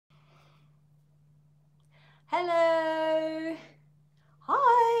Hello.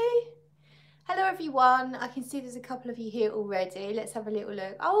 Hi. Hello everyone. I can see there's a couple of you here already. Let's have a little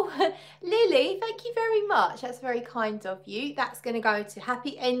look. Oh, Lily, thank you very much. That's very kind of you. That's going to go to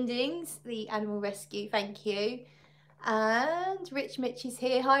Happy Endings, the animal rescue. Thank you. And Rich Mitch is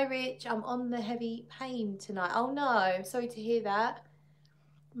here. Hi Rich. I'm on the heavy pain tonight. Oh no, I'm sorry to hear that.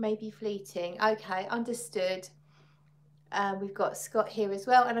 Maybe fleeting. Okay, understood. We've got Scott here as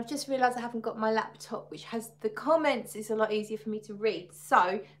well, and I've just realised I haven't got my laptop which has the comments. It's a lot easier for me to read,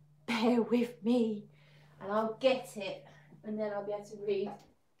 so bear with me and I'll get it and then I'll be able to read.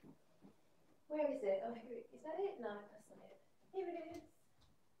 Where is it? Oh, here it is. Is that it? No, that's not it. Here it is.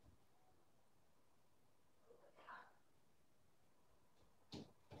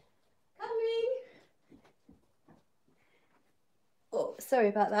 Coming. Oh, sorry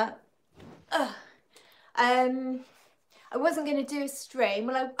about that. I wasn't going to do a stream.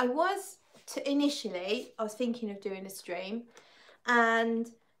 Well, I was initially. I was thinking of doing a stream,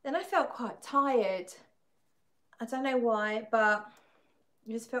 and then I felt quite tired. I don't know why, but I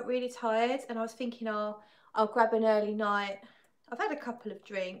just felt really tired, and I was thinking, I'll grab an early night. I've had a couple of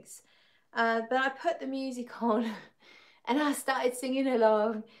drinks, but I put the music on and I started singing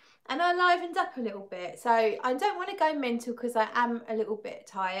along, and I livened up a little bit. So I don't want to go mental because I am a little bit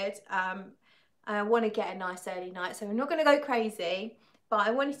tired. I want to get a nice early night, so I'm not going to go crazy, but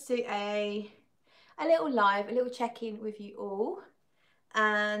I wanted to do a little live, a little check-in with you all,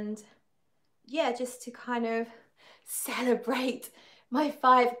 and yeah, just to kind of celebrate my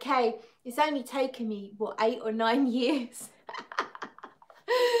 5k. It's only taken me, what, 8 or 9 years.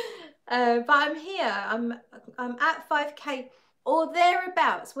 But I'm here. I'm at 5k or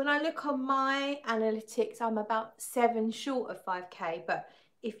thereabouts. When I look on my analytics, I'm about 7 short of 5k, but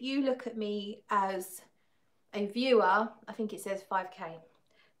if you look at me as a viewer, I think it says 5k.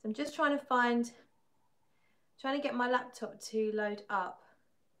 So I'm just trying to get my laptop to load up,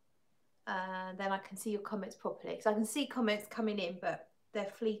 and then I can see your comments properly, because I can see comments coming in but they're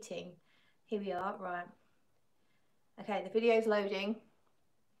fleeting. Here we are. Right, okay, the video's loading,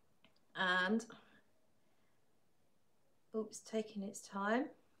 and oops, taking its time.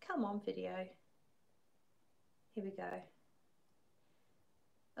 Come on, video. Here we go.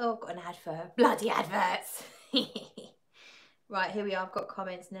 Oh, I've got an advert. Bloody adverts. Right, here we are. I've got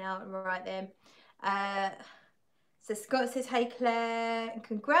comments now. Right then. So Scott says, hey Claire,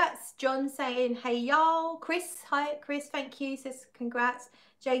 congrats. John saying, hey y'all. Chris, hi Chris, thank you, says congrats.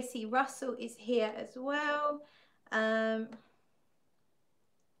 JC Russell is here as well. And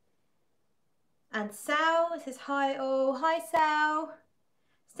Sal says, hi all. Hi Sal.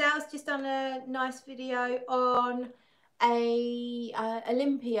 Sal's just done a nice video on a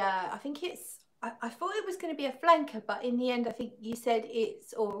Olympia. I think it's, I thought it was going to be a flanker, but in the end I think you said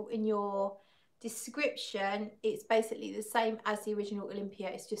it's, or in your description, it's basically the same as the original Olympia.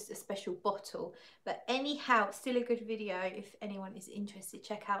 It's just a special bottle. But anyhow, still a good video. If anyone is interested,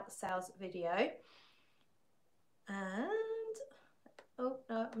 check out Sal's video. And oh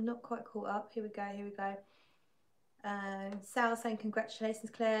no, I'm not quite caught up. Here we go, here we go. Sal saying congratulations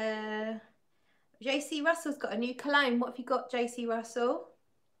Claire. JC Russell's got a new cologne. What have you got, JC Russell?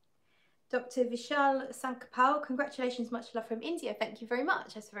 Dr. Vishal Sankapal, congratulations, much love from India. Thank you very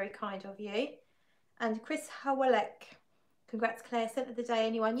much. That's very kind of you. And Chris Hawalek, congrats Claire. Scent of the day,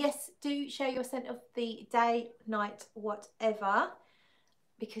 anyone? Yes, do share your scent of the day, night, whatever,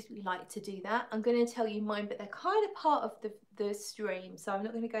 because we like to do that. I'm going to tell you mine, but they're kind of part of the stream, so I'm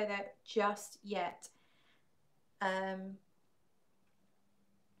not going to go there just yet.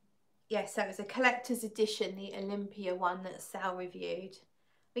 Yeah, so it was a collector's edition, the Olympia one that Sal reviewed.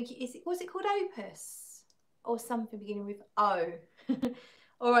 I think was it called Opus or something beginning with O?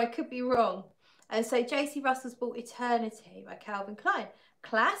 Or I could be wrong. And so JC Russell's bought Eternity by Calvin Klein.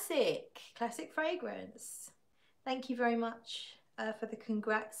 Classic fragrance. Thank you very much for the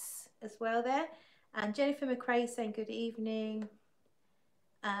congrats as well there. And Jennifer McRae saying good evening.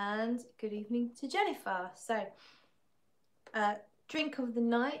 And good evening to Jennifer. So drink of the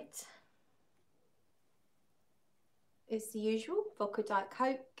night is the usual vodka Diet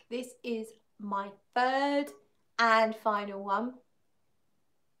Coke. This is my third and final one.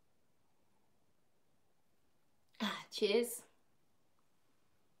 Cheers.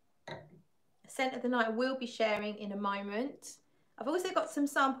 Scent of the night I will be sharing in a moment. I've also got some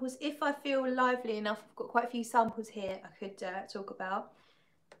samples if I feel lively enough. I've got quite a few samples here I could talk about.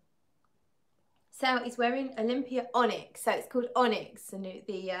 Sal is wearing Olympia Onyx, so it's called Onyx,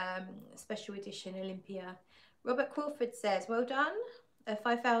 the special edition Olympia. Robert Crawford says, well done,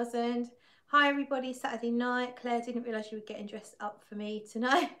 5,000. Hi everybody, Saturday night. Claire, didn't realise you were getting dressed up for me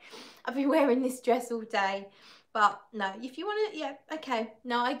tonight. I've been wearing this dress all day. But no, if you want to, yeah, okay.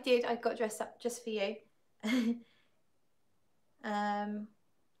 No, I did. I got dressed up just for you.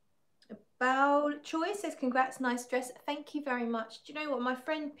 Beau Choi says, congrats, nice dress. Thank you very much. Do you know what? My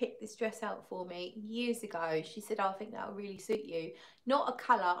friend picked this dress out for me years ago. She said, oh, I think that will really suit you. Not a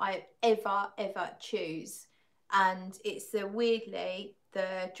colour I ever choose. And it's weirdly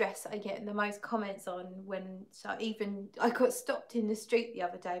the dress I get the most comments on when, so even I got stopped in the street the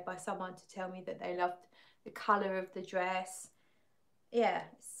other day by someone to tell me that they loved the colour of the dress. Yeah,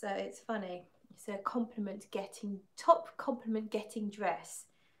 so it's funny. It's a top compliment getting dress.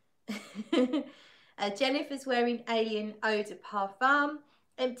 Jennifer's wearing Alien Eau de Parfum.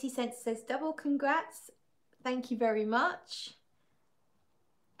 Empty Sense says double congrats. Thank you very much.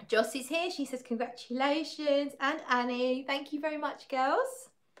 Joss is here. She says congratulations. And Annie, thank you very much,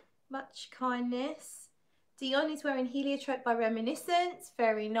 girls. Much kindness. Dion is wearing Heliotrope by Reminiscence.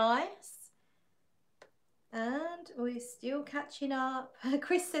 Very nice. And we're still catching up.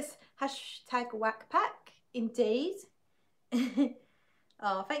 Chris says hashtag whack pack. Indeed.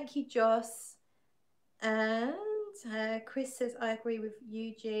 Oh, thank you, Joss. And Chris says, I agree with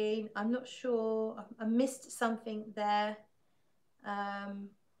Eugene. I'm not sure. I missed something there.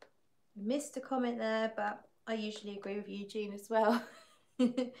 Missed a comment there, but I usually agree with Eugene as well.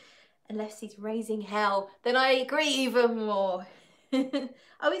 Unless he's raising hell, then I agree even more.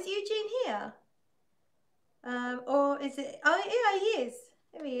 Oh, is Eugene here? Or is it? Oh, yeah, he is.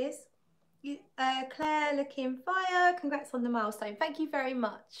 There he is. Claire looking fire. Congrats on the milestone. Thank you very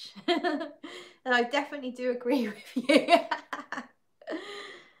much. And I definitely do agree with you.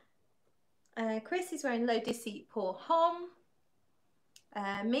 Chris is wearing Lotus pour homme.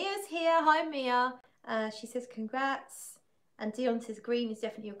 Mia's here. Hi, Mia. She says congrats. And Dion says green is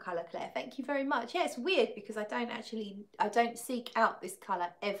definitely your colour, Claire. Thank you very much. Yeah, it's weird because I don't seek out this colour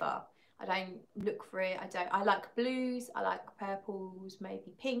ever. I don't look for it. I like blues. I like purples,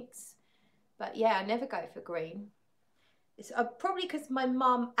 maybe pinks. But yeah, I never go for green. It's probably because my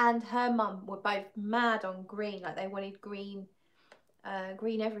mum and her mum were both mad on green. Like they wanted green,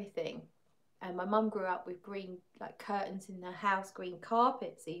 green everything. And my mum grew up with green, like curtains in the house, green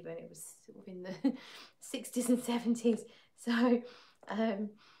carpets even. It was sort of in the 60s and 70s. So,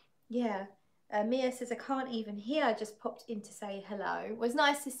 yeah. Mia says, I can't even hear. I just popped in to say hello. It was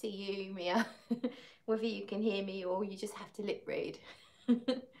nice to see you, Mia. Whether you can hear me or you just have to lip read.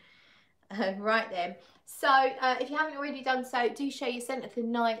 Right then. So, if you haven't already done so, do share your scent of the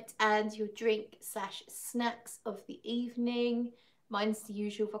night and your drink/snacks of the evening. Mine's the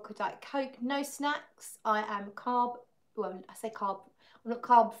usual vodka Diet Coke, no snacks. I am carb, well, I say carb, I'm not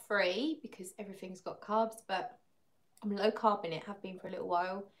carb free because everything's got carbs, but I'm low carb in it, have been for a little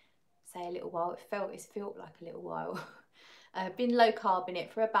while. Say a little while, it's felt like a little while. I've been low carb in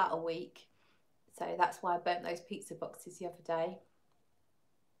it for about a week. So that's why I burnt those pizza boxes the other day.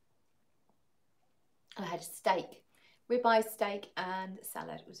 I had a steak, ribeye steak and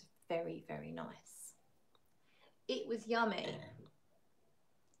salad. It was very, very nice. It was yummy.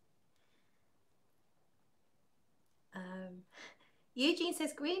 Eugene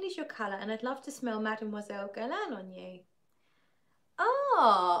says, green is your colour and I'd love to smell Mademoiselle Guerlain on you.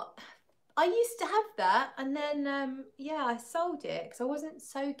 Oh, I used to have that and then, yeah, I sold it because I wasn't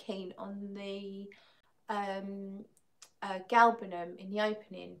so keen on the galbanum in the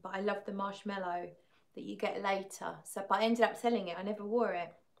opening, but I love the marshmallow that you get later. So, but I ended up selling it. I never wore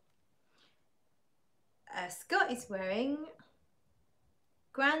it. Scott is wearing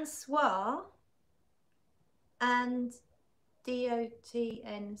Grand Soir and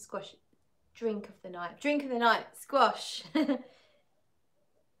DOTN squash. Drink of the night squash.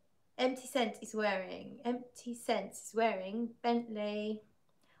 Empty Sense is wearing Bentley.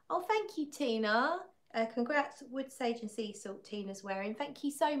 Oh, thank you, Tina. Congrats, Wood Sage and Sea Salt Tina's wearing. Thank you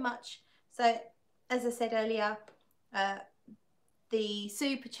so much. So, as I said earlier, the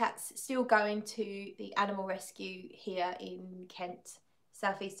super chat's still going to the animal rescue here in Kent,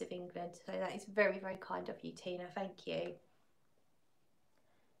 southeast of England. So that is very, very kind of you, Tina. Thank you.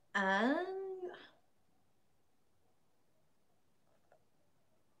 And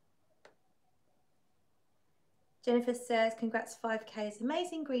Jennifer says, congrats, 5K is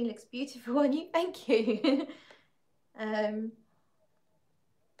amazing. Green looks beautiful on you. Thank you. And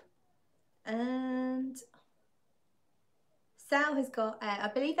Sal has got, I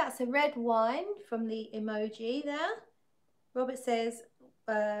believe that's a red wine from the emoji there. Robert says,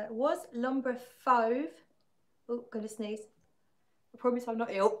 was L'Ombre Fauve. Oh, gonna sneeze. I promise I'm not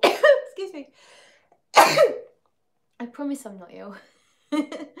ill. Excuse me. I promise I'm not ill.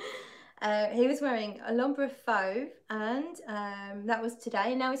 He was wearing a L'Ombre Fauve, and that was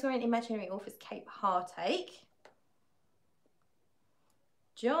today. Now he's wearing Imaginary Authors Cape Heartache.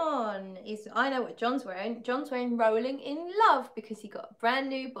 John is, I know what John's wearing. John's wearing Rolling in Love because he got a brand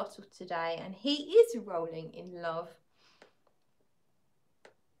new bottle today and he is rolling in love.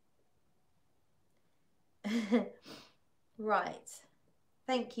 Right.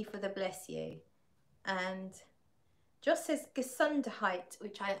 Thank you for the bless you. And Joss says Gesundheit,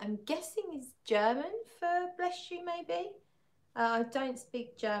 which I'm guessing is German for bless you, maybe. I don't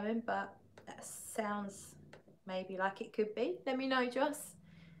speak German, but that sounds maybe like it could be. Let me know, Joss.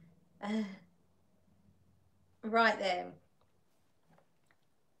 Right then.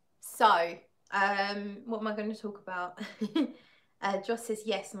 So, what am I going to talk about? Joss says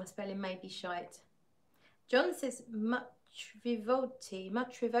yes, my spelling may be shite. John says Matrivoti.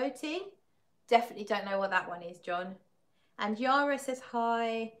 Definitely don't know what that one is, John. And Yara says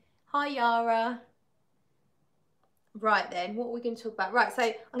hi. Hi, Yara. Right then, what are we going to talk about? Right, so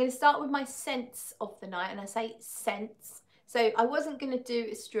I'm going to start with my scents of the night, and I say scents. So I wasn't going to do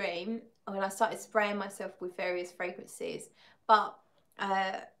a stream when I started spraying myself with various fragrances, but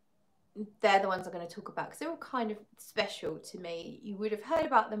they're the ones I'm going to talk about because they're all kind of special to me. You would have heard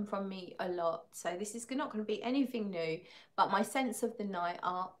about them from me a lot, so this is not going to be anything new, but my scents of the night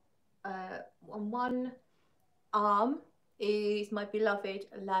are on one arm is my beloved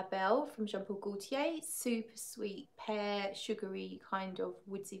La Belle from Jean Paul Gaultier. Super sweet pear, sugary, kind of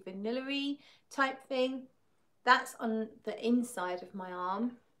woodsy vanilla-y type thing. That's on the inside of my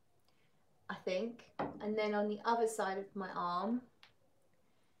arm, I think. And then on the other side of my arm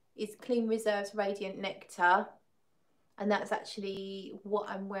is Clean Reserve's Radiant Nectar. And that's actually what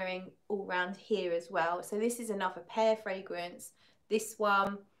I'm wearing all around here as well. So this is another pear fragrance. This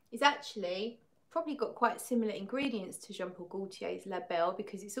one is actually probably got quite similar ingredients to Jean Paul Gaultier's La Belle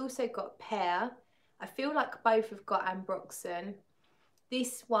because it's also got pear. I feel like both have got ambroxan.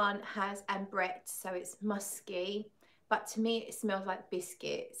 This one has ambrette, so it's musky, but to me it smells like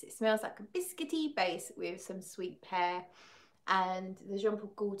biscuits. It smells like a biscuity base with some sweet pear. And the Jean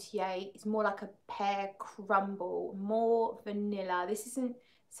Paul Gaultier is more like a pear crumble, more vanilla. This isn't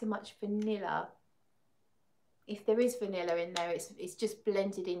so much vanilla. If there is vanilla in there, it's just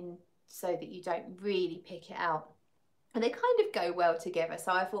blended in so that you don't really pick it out. And they kind of go well together.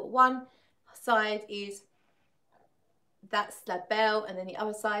 So I thought one side is that's La Belle, and then the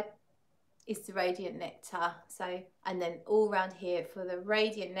other side is the Radiant Nectar. So, and then all around here for the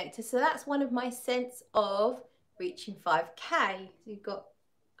Radiant Nectar. So that's one of my scents of reaching 5K. So you've got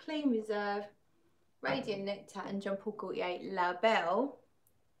Clean Reserve, Radiant Nectar, and Jean Paul Gaultier La Belle.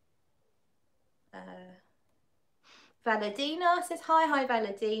 Valadina says hi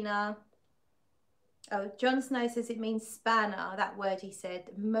Valadina. Oh, Jon Snow says it means spanner, that word he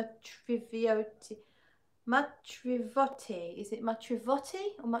said. Matrivoti. Is it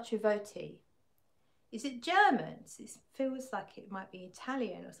matrivoti or matrivoti? Is it German? It feels like it might be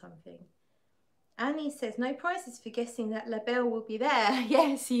Italian or something. Annie says no prizes for guessing that La Belle will be there.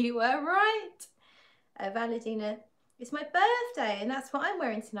 Yes, you were right. Valadina, it's my birthday and that's what I'm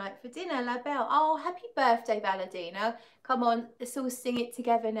wearing tonight for dinner, La Belle. Oh, happy birthday, Valadina. Come on, let's all sing it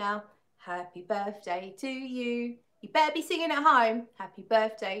together now. Happy birthday to you. You better be singing at home. Happy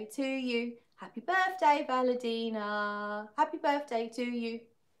birthday to you. Happy birthday, Valadina. Happy birthday to you.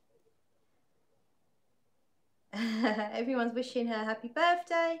 Everyone's wishing her happy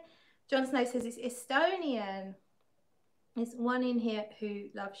birthday. Jon Snow says it's Estonian. There's one in here who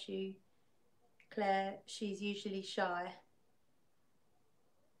loves you, Claire. She's usually shy.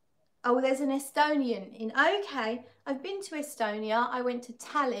 Oh, there's an Estonian in. Okay, I've been to Estonia. I went to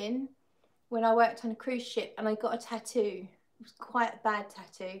Tallinn when I worked on a cruise ship and I got a tattoo. It was quite a bad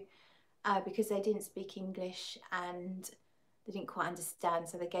tattoo because they didn't speak English and they didn't quite understand,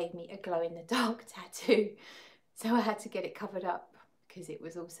 so they gave me a glow-in-the-dark tattoo. So I had to get it covered up because it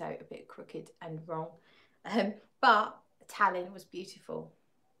was also a bit crooked and wrong. But Tallinn was beautiful.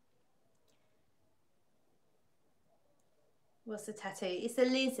 What's the tattoo? It's a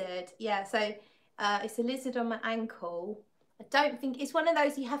lizard. Yeah, so it's a lizard on my ankle. I don't think it's one of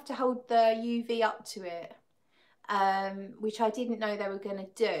those you have to hold the UV up to it, which I didn't know they were going to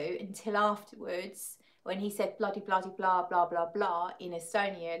do until afterwards when he said bloody bloody blah blah blah blah in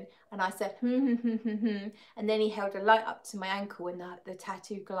Estonian, and I said and then he held a light up to my ankle and the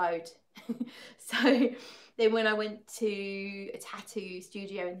tattoo glowed. So then when I went to a tattoo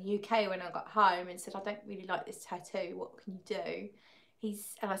studio in the UK when I got home and said I don't really like this tattoo, what can you do?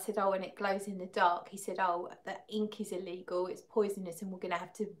 And I said, oh, and it glows in the dark. He said, oh, the ink is illegal, it's poisonous and we're going to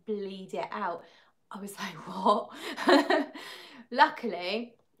have to bleed it out. I was like, what?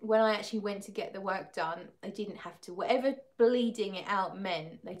 Luckily, when I actually went to get the work done, I didn't have to, whatever bleeding it out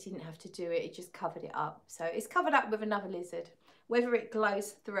meant, they didn't have to do it, it just covered it up. So it's covered up with another lizard. Whether it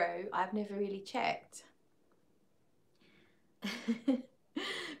glows through, I've never really checked.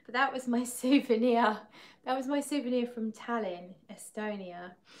 But that was my souvenir. That was my souvenir from Tallinn,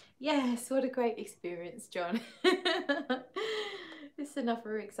 Estonia. Yes, what a great experience, John. This is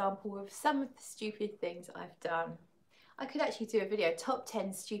another example of some of the stupid things I've done. I could actually do a video, top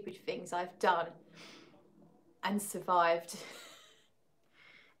 10 stupid things I've done and survived.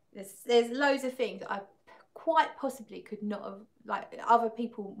 There's loads of things I quite possibly could not have, like other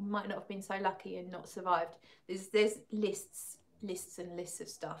people might not have been so lucky and not survived. There's lists and lists of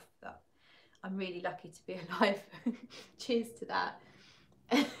stuff that I'm really lucky to be alive. Cheers to that.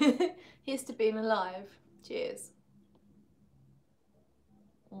 Here's to being alive. Cheers.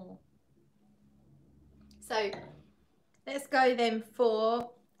 So let's go then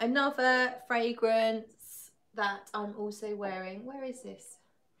for another fragrance that I'm also wearing. Where is this?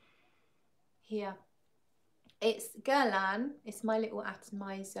 Here. It's Guerlain. It's my little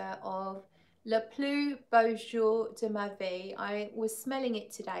atomizer of Le Plus Beau Jour de ma Vie. I was smelling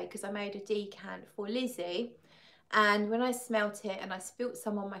it today because I made a decant for Lizzie, and when I smelt it and I spilt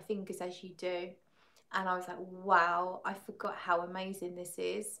some on my fingers, as you do, and I was like, wow, I forgot how amazing this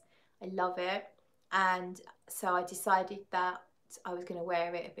is. I love it. And so I decided that I was going to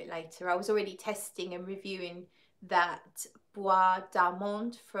wear it a bit later. I was already testing and reviewing that Bois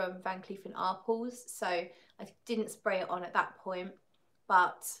d'Almond from Van Cleef & Arpels, so I didn't spray it on at that point,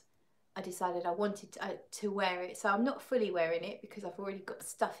 but I decided I wanted to wear it. So I'm not fully wearing it because I've already got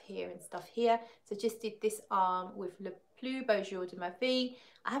stuff here and stuff here. So just did this arm with Le Plus Beau Jour de ma Vie.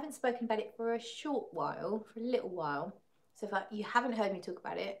 I haven't spoken about it for a short while, for a little while. So if you haven't heard me talk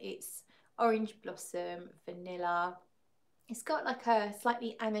about it, it's orange blossom, vanilla. It's got like a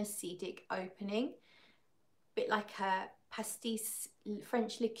slightly aniseedic opening, bit like a pastis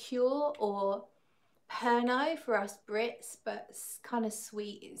French liqueur or Pernod for us Brits, but it's kind of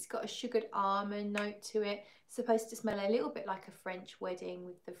sweet. It's got a sugared almond note to it. It's supposed to smell a little bit like a French wedding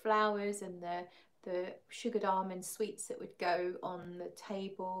with the flowers and the sugared almond sweets that would go on the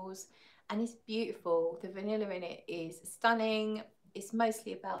tables. And it's beautiful. The vanilla in it is stunning. It's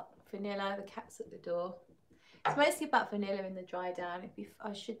mostly about vanilla. The cat's at the door. It's mostly about vanilla in the dry down.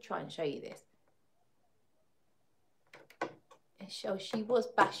 I should try and show you this. Oh, she was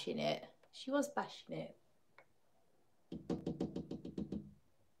bashing it. She was bashing it.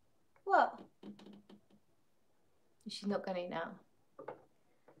 What? She's not going in now.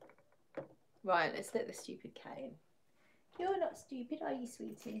 Right, let's let the stupid cat in. You're not stupid, are you,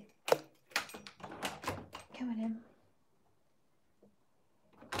 sweetie? Come on in.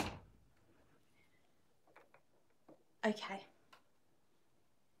 Okay.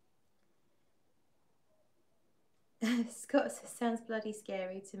 Scott says, sounds bloody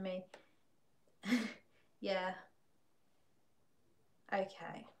scary to me. Yeah.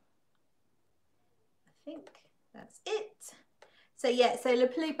 Okay. I think that's it. So yeah, so Le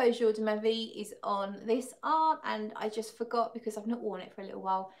Plus Beau Jour de ma Vie is on this arm, and I just forgot because I've not worn it for a little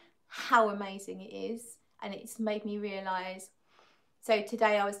while how amazing it is, and it's made me realise. So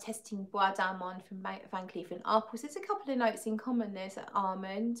today I was testing Bois d'Almond from Van Cleef & Arpels. There's a couple of notes in common. There's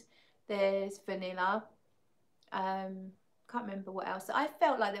almond, there's vanilla. Can't remember what else. I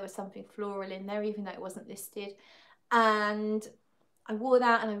felt like there was something floral in there, even though it wasn't listed. And I wore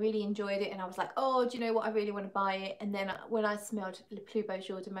that and I really enjoyed it, and I was like, oh, do you know what, I really want to buy it. And then when I smelled Le Plus Beau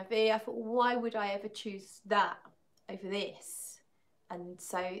Jour de ma Vie, I thought, why would I ever choose that over this? And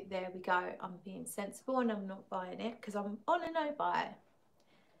so there we go. I'm being sensible and I'm not buying it because I'm on a no buy.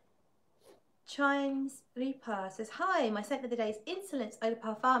 Chimes Reaper says, hi, my scent of the day is Insolence Eau de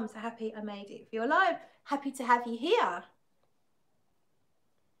Parfum. So happy I made it for your live. Happy to have you here.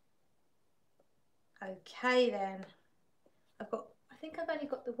 Okay then. I think I've only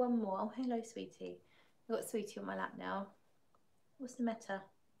got the one more. Oh, hello, sweetie. I've got Sweetie on my lap now. What's the matter?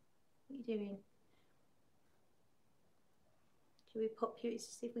 What are you doing? Shall we pop you,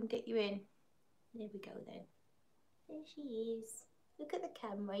 see if we can get you in? There we go then. There she is. Look at the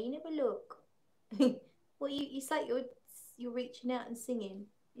camera, you never look. Well, it's like you're reaching out and singing,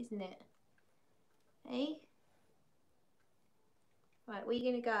 isn't it? Hey? Right, where are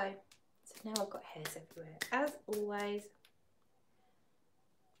you going to go? So now I've got hairs everywhere, as always.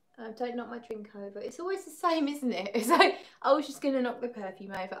 Don't knock my drink over. It's always the same, isn't it? It's like, oh, she's going to knock the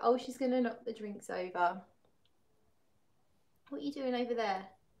perfume over. Oh, she's going to knock the drinks over. What are you doing over there?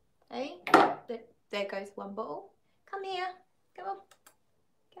 Hey? There goes one bottle. Come here. Come on.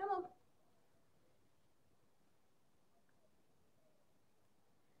 Come on.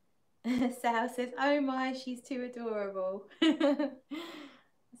 Sal says, oh my, she's too adorable.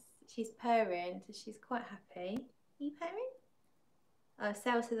 She's purring, so she's quite happy. Are you purring?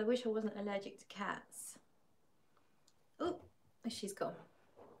 Sal says, I wish I wasn't allergic to cats. Oh, she's gone.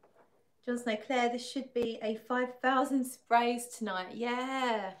 John Snow, Claire, this should be a 5,000 sprays tonight.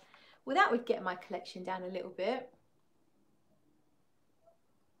 Yeah. Well, that would get my collection down a little bit.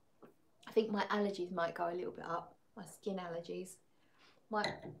 I think my allergies might go a little bit up. My skin allergies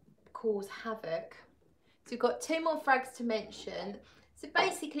might cause havoc. So we've got 2 more frags to mention. So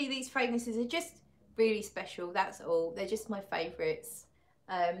basically these fragrances are just really special, that's all. They're just my favourites.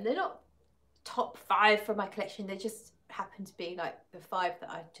 They're not top 5 from my collection, they just happen to be like the 5 that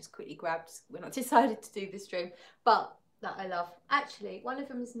I just quickly grabbed when I decided to do the stream, but that I love. Actually, one of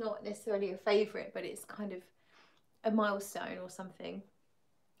them is not necessarily a favourite, but it's kind of a milestone or something.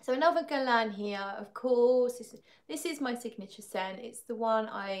 So another Guerlain here, of course. This is my signature scent. It's the one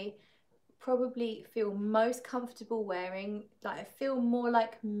I probably feel most comfortable wearing. Like, I feel more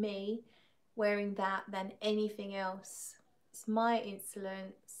like me wearing that than anything else. It's My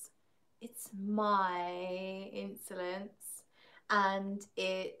Insolence. It's My Insolence. And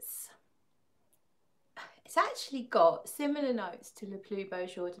it's actually got similar notes to Le Plus Beau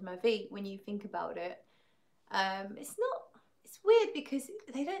Jour de ma Vie when you think about it. It's weird because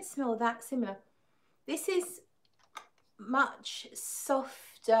they don't smell that similar. This is much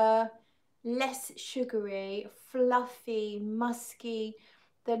softer, less sugary, fluffy, musky.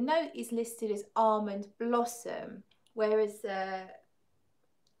 The note is listed as almond blossom, whereas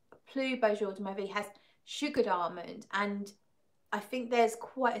Plus Beau Jour de ma Vie has sugared almond, and I think there's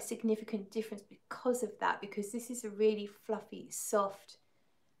quite a significant difference because of that, because this is a really fluffy, soft,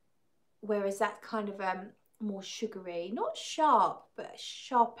 whereas that kind of more sugary, not sharp, but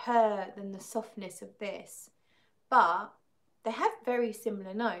sharper than the softness of this. But they have very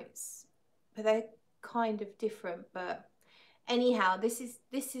similar notes, but they're kind of different. But anyhow, this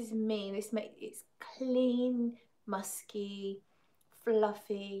is me. It's clean, musky,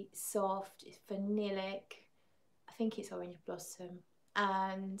 fluffy, soft. It's vanillic. I think it's orange blossom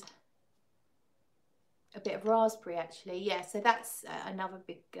and a bit of raspberry, actually. Yeah, so that's another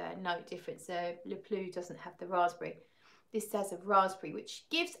big note difference. Le Plus doesn't have the raspberry. This has a raspberry, which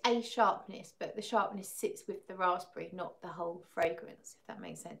gives a sharpness, but the sharpness sits with the raspberry, not the whole fragrance, if that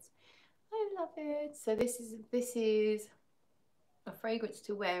makes sense. I love it. So this is a fragrance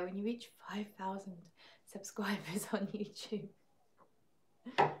to wear when you reach 5,000 subscribers on YouTube.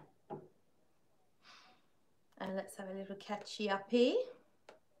 And let's have a little catchy uppy.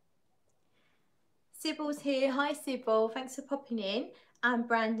 Sybil's here. Hi Sybil, thanks for popping in. And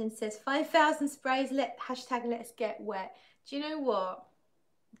Brandon says 5,000 sprays, hashtag let's get wet. Do you know what?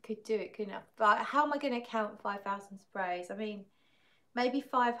 Could do it, couldn't I? But how am I going to count 5,000 sprays? I mean, maybe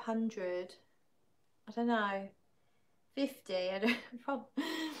 500. I don't know. 50. I don't.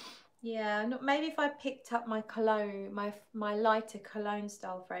 Yeah. Not, maybe if I picked up my cologne, my lighter cologne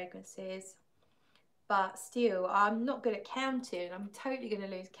style fragrances. But still, I'm not good at counting. I'm totally going to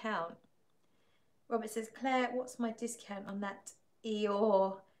lose count. Robert says, Claire, what's my discount on that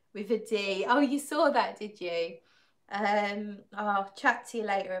Eeyore with a D? Oh, you saw that, did you? I'll chat to you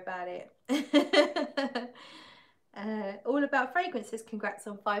later about it. All About Fragrances, congrats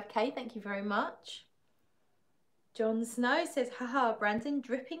on 5K, thank you very much. John Snow says, haha, Brandon,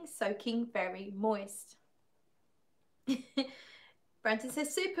 dripping, soaking, very moist. Brandon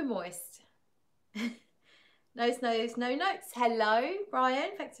says, super moist. No snows, no notes. Hello,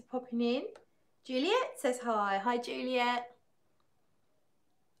 Brian, thanks for popping in. Juliet says hi. Hi, Juliet.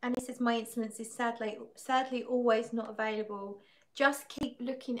 And he says, My Insolence is sadly always not available. Just keep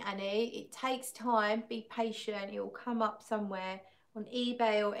looking, Annie. It takes time. Be patient. It will come up somewhere on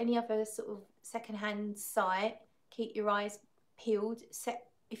eBay or any other sort of secondhand site. Keep your eyes peeled.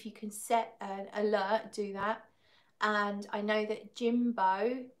 If you can set an alert, do that. And I know that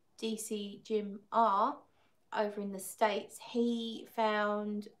Jimbo, DC Jim R, over in the States, he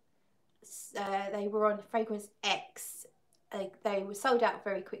found they were on Fragrance X. They were sold out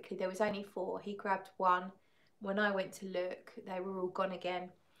very quickly. There was only 4. He grabbed 1. When I went to look, they were all gone again.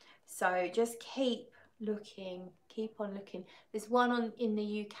 So just keep looking, keep on looking. There's one in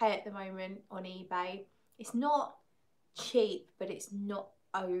the UK at the moment on eBay. It's not cheap, but it's not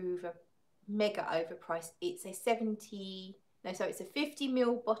mega overpriced. It's a it's a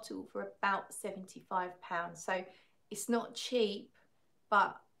 50ml bottle for about £75. So it's not cheap,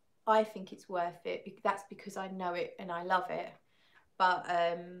 but I think it's worth it. That's because I know it and I love it. But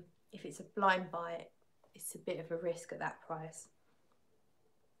if it's a blind buy, it's a bit of a risk at that price.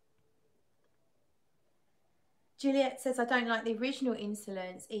 Juliet says, I don't like the original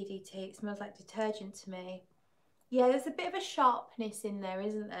Insolence EDT. It smells like detergent to me. Yeah, there's a bit of a sharpness in there,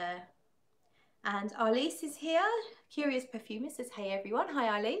 isn't there? And Arlise is here. Curious Perfumer says, hey everyone.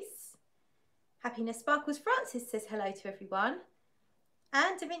 Hi Arlise. Happiness Sparkles Francis says hello to everyone.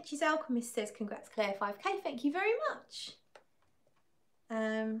 And Da Vinci's Alchemist says, congrats Claire 5K. Thank you very much.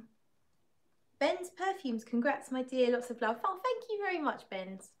 Ben's Perfumes, congrats my dear, lots of love. Oh, thank you very much,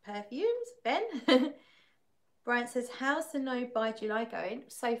 Ben's Perfumes. Ben. Brian says, how's the no by July going?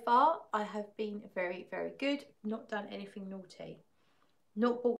 So far, I have been very, very good. Not done anything naughty.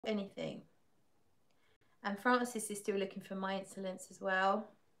 Not bought anything. And Francis is still looking for My Insolence as well.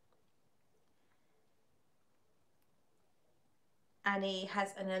 Annie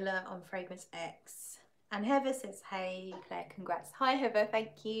has an alert on Fragrance X. And Heather says, hey Claire, congrats. Hi Heather,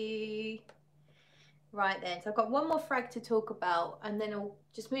 thank you. Right then, so I've got one more frag to talk about and then I'll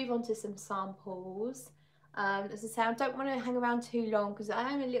just move on to some samples. As I say, I don't want to hang around too long because I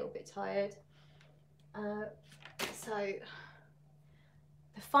am a little bit tired. So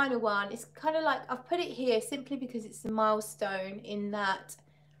the final one is kind of like, I've put it here simply because it's a milestone in that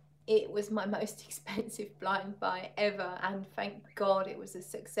it was my most expensive blind buy ever, and thank God it was a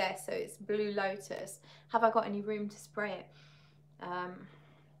success. So it's Blue Lotus. Have I got any room to spray it?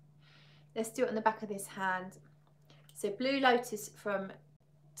 Let's do it on the back of this hand. So Blue Lotus from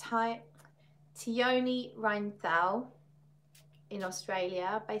Tioni Reinthal in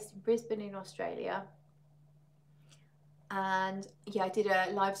Australia, based in Brisbane in Australia. And yeah, I did a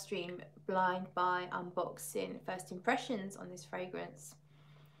live stream blind buy unboxing first impressions on this fragrance.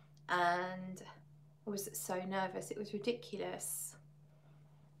 And I was so nervous, it was ridiculous.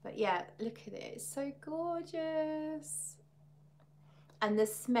 But yeah, look at it, it's so gorgeous. And the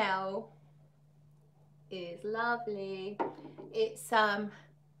smell is lovely. It's a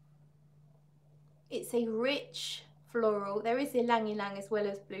rich floral. There is ylang ylang as well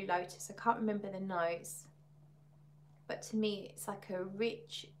as Blue Lotus. I can't remember the notes. But to me, it's like a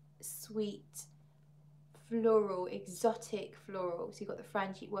rich, sweet, floral, exotic floral. So you've got the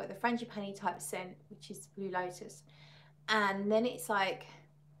frangipani type scent, which is Blue Lotus, and then it's like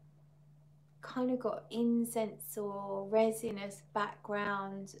kind of got incense or resinous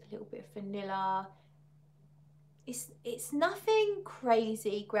background, a little bit of vanilla. It's nothing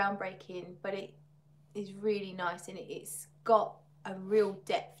crazy groundbreaking, but it is really nice, and it's got a real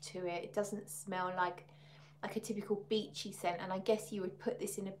depth to it. It doesn't smell like a typical beachy scent, and I guess you would put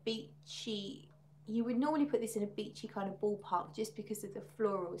this in a beachy, you would normally put this in a beachy kind of ballpark just because of the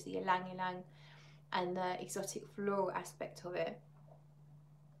florals, the ylang ylang and the exotic floral aspect of it.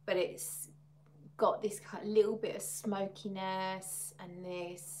 But it's got this kind of little bit of smokiness and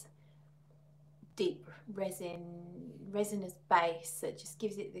this deep resinous base that just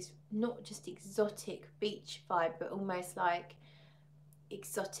gives it this not just exotic beach vibe, but almost like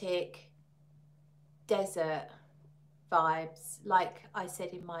exotic desert vibes. Like I said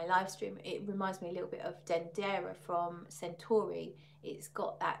in my live stream, it reminds me a little bit of Dendera from Centauri. It's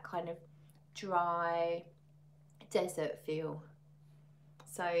got that kind of dry desert feel.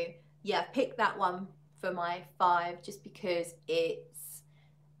 So yeah, I picked that one for my 5 just because it's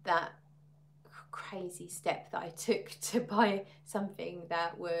that crazy step that I took to buy something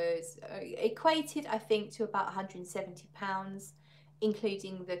that was equated, I think, to about £170,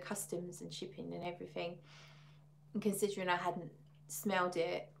 including the customs and shipping and everything. And considering I hadn't smelled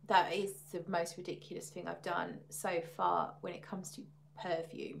it, that is the most ridiculous thing I've done so far when it comes to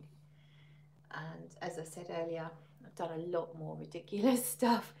perfume. And as I said earlier, I've done a lot more ridiculous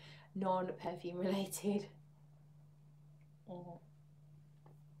stuff, non-perfume related.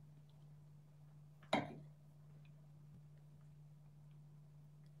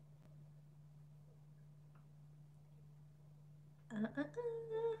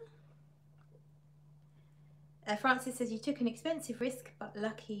 Francis says, you took an expensive risk, but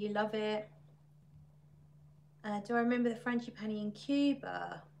lucky you love it. Do I remember the frangipani in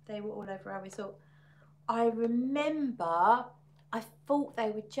Cuba? They were all over our resort. I remember, I thought they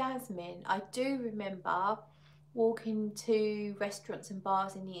were jasmine. I do remember walking to restaurants and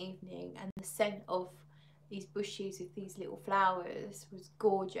bars in the evening, and the scent of these bushes with these little flowers was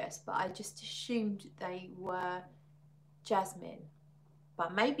gorgeous, but I just assumed they were jasmine.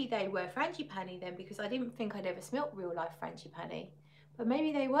 But maybe they were frangipani then, because I didn't think I'd ever smelt real life frangipani. But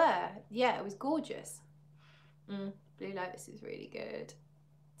maybe they were. Yeah, it was gorgeous. Blue Lotus is really good.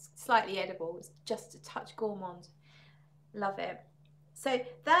 It's slightly edible. It's just a touch gourmand. Love it. So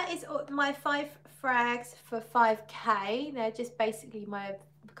that is my 5 frags for 5K. They're just basically my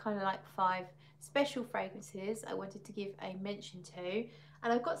kind of like 5 special fragrances I wanted to give a mention to.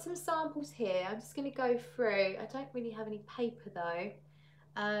 And I've got some samples here. I'm just going to go through. I don't really have any paper though.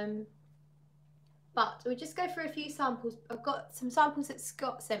 But we'll just go through a few samples. I've got some samples that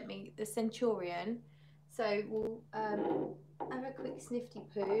Scott sent me, the Centurion. So we'll have a quick snifty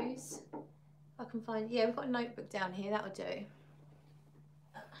poos. I can find, yeah, we've got a notebook down here, that'll do.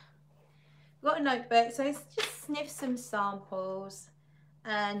 We've got a notebook, so let's just sniff some samples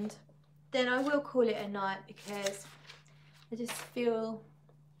and then I will call it a night because I just feel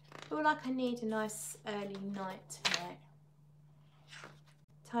like I need a nice early night tonight.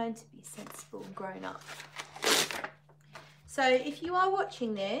 Time to be sensible and grown up. So if you are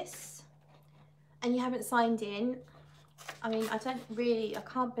watching this and you haven't signed in, I mean, I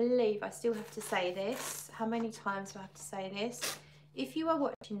can't believe I still have to say this. How many times do I have to say this? If you are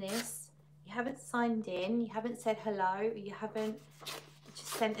watching this, you haven't signed in, you haven't said hello, you haven't just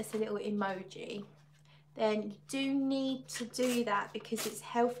sent us a little emoji, then you do need to do that because it's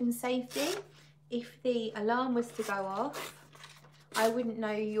health and safety. If the alarm was to go off, I wouldn't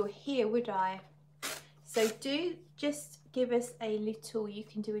know you're here, would I? So do just give us a little, you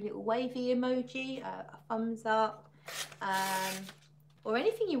can do a little wavy emoji, a thumbs up, or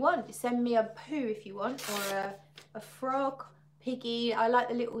anything you want. Send me a poo if you want, or a frog, piggy. I like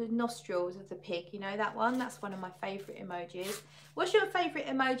the little nostrils of the pig, you know that one? That's one of my favourite emojis. What's your favourite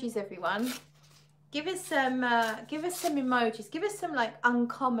emojis, everyone? Give us some emojis. Give us some like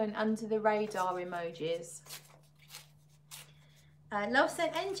uncommon, under the radar emojis. Love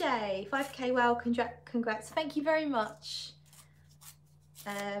sent NJ, 5k well, congrats, thank you very much.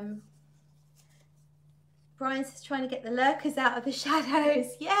 Brian's trying to get the lurkers out of the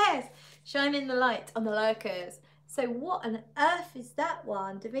shadows. Yes, shining the light on the lurkers. So what on earth is that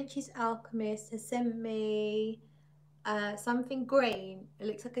one? Da Vinci's Alchemist has sent me something green. It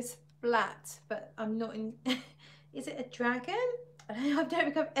looks like a splat, but I'm not in. Is it a dragon? I don't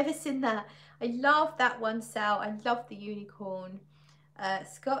think I've ever seen that. I love that one, Sal. I love the unicorn.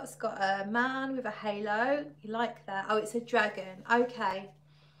 Scott's got a man with a halo. You like that? Oh, it's a dragon. Okay.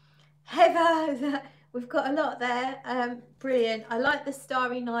 Heather, we've got a lot there. Brilliant. I like the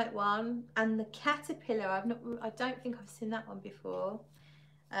Starry Night one and the caterpillar. I don't think I've seen that one before.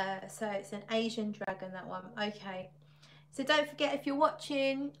 So it's an Asian dragon, that one. Okay. So don't forget, if you're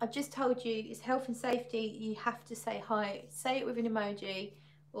watching, I've just told you it's health and safety. You have to say hi. Say it with an emoji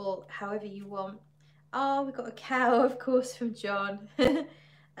or however you want. Oh, we've got a cow, of course, from John.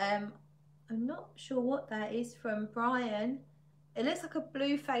 I'm not sure what that is from Brian. It looks like a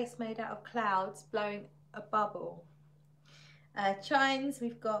blue face made out of clouds blowing a bubble. Chines,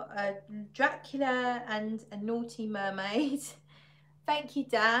 we've got a Dracula and a naughty mermaid. Thank you,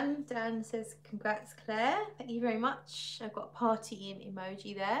 Dan. Dan says, congrats, Claire. Thank you very much. I've got party in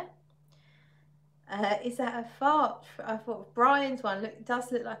emoji there. Is that a fart? I thought Brian's one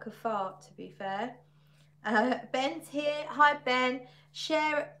does look like a fart, to be fair. Ben's here. Hi, Ben.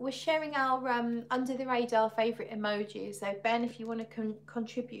 We're sharing our under the radar favourite emojis. So Ben, if you want to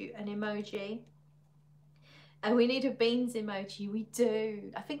contribute an emoji, and we need a beans emoji. We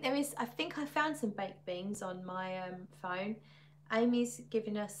do. I think there is. I think I found some baked beans on my phone. Amy's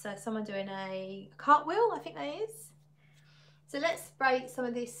giving us someone doing a cartwheel. I think that is. So let's spray some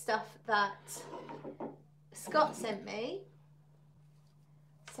of this stuff that Scott sent me.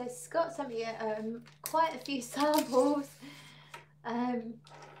 So Scott sent me quite a few samples. And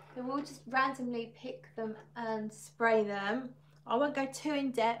we'll just randomly pick them and spray them. I won't go too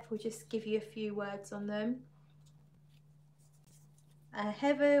in depth, we'll just give you a few words on them.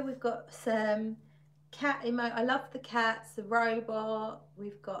 Heather, we've got some cat emoji. I love the cats, the robot.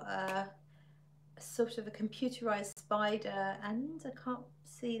 We've got a sort of a computerized spider, and I can't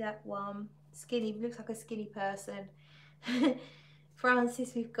see that one. Skinny, looks like a skinny person.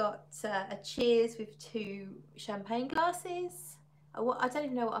 Francis, we've got a cheers with 2 champagne glasses. I don't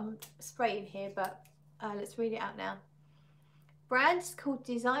even know what I'm spraying here, but let's read it out now. Brand is called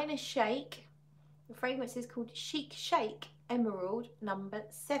Designer Shake. The fragrance is called Chic Shake Emerald number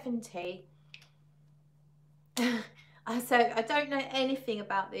 70. So I don't know anything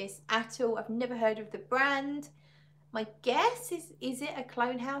about this at all. I've never heard of the brand. My guess is it a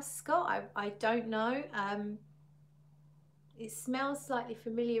clone house, Scott? I don't know. It smells slightly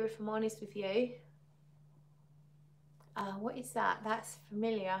familiar, if I'm honest with you. What is that? That's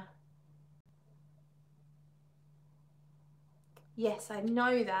familiar. Yes, I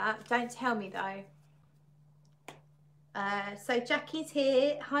know that. Don't tell me though. So Jackie's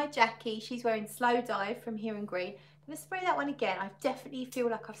here. Hi Jackie. She's wearing Slow Dive from Here and Green. I'm going to spray that one again. I definitely feel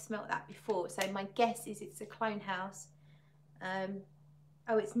like I've smelt that before. So my guess is it's a clone house.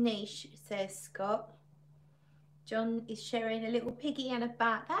 Oh, it's niche, says Scott. John is sharing a little piggy and a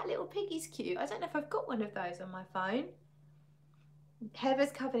bat. That little piggy's cute. I don't know if I've got one of those on my phone.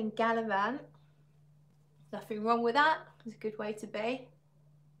 Heather's covered in Guerlain. Nothing wrong with that. It's a good way to be.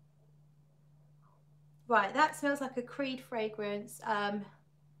 Right, that smells like a Creed fragrance.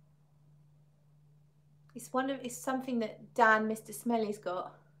 It's something that Dan, Mr. Smelly's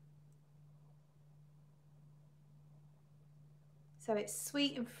got. So it's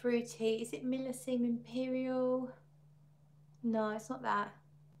sweet and fruity. Is it Millesime Imperial? No, it's not that.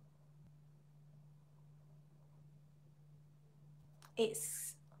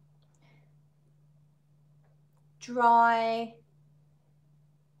 It's dry.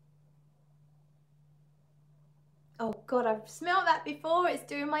 Oh God, I've smelled that before. It's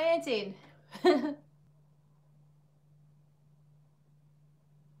doing my head in.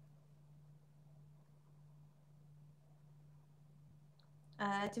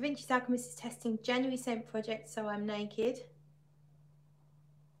 Da Vinci's Alchemist is testing January scent project, so I'm naked.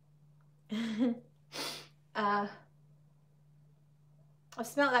 I've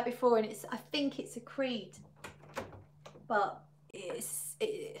smelled that before, and I think it's a Creed, but it's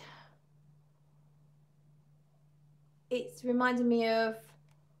reminding me of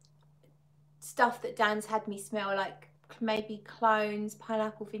stuff that Dan's had me smell, like maybe clones,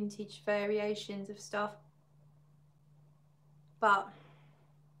 pineapple vintage variations of stuff. But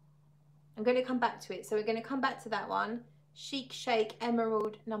I'm going to come back to it. So we're going to come back to that one. Chic Shake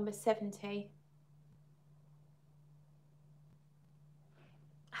Emerald number 70.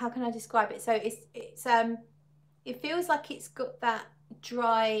 How can I describe it? So it feels like it's got that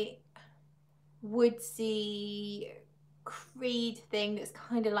dry, woodsy Creed thing that's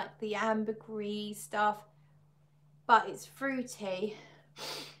kind of like the ambergris stuff, but it's fruity.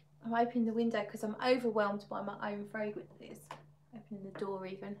 I'm opening the window because I'm overwhelmed by my own fragrances. Opening the door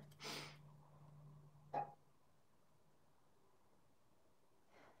even.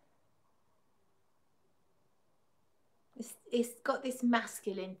 It's got this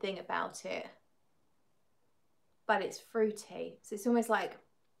masculine thing about it, but it's fruity. So it's almost like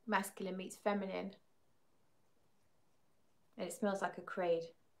masculine meets feminine. And it smells like a Creed.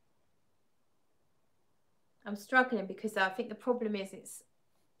 I'm struggling because I think the problem is it's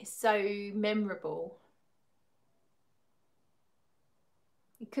so memorable.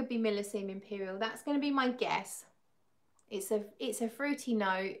 It could be Millesime Imperial. That's going to be my guess. It's a fruity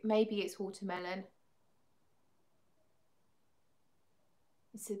note. Maybe it's watermelon.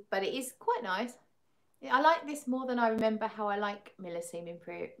 But it is quite nice. I like this more than I remember how I like Millesime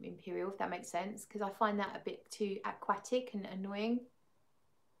Imperial, if that makes sense, because I find that a bit too aquatic and annoying.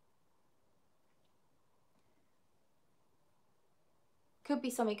 Could be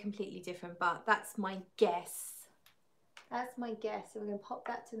something completely different, but that's my guess. That's my guess. So we're going to pop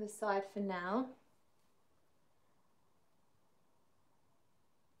that to the side for now.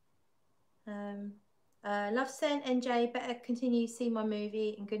 Love Scent, NJ, better continue to see my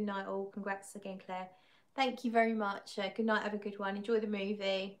movie, and good night all. Congrats again, Claire. Thank you very much. Good night, have a good one. Enjoy the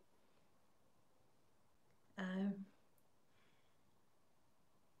movie.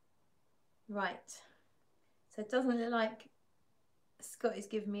 Right. So it doesn't look like Scott is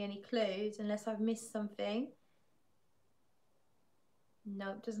giving me any clues unless I've missed something.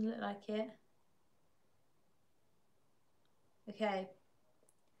 No, it doesn't look like it. Okay.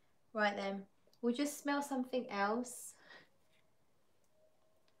 Right then. We'll just smell something else.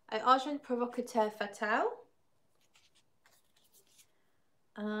 Argent Provocateur Fatale.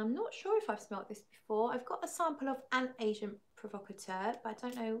 I'm not sure if I've smelled this before. I've got a sample of an Agent Provocateur, but I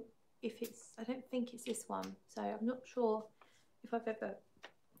don't know if I don't think it's this one. So I'm not sure if I've ever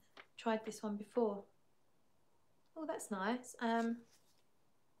tried this one before. Oh, that's nice.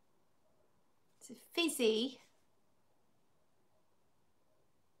 It's a fizzy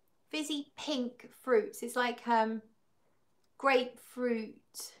pink fruits. It's like grapefruit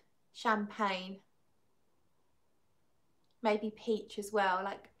champagne, maybe peach as well,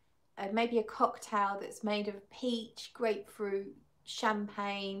 like maybe a cocktail that's made of peach, grapefruit,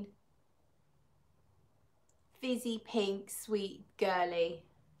 champagne, fizzy pink, sweet, girly.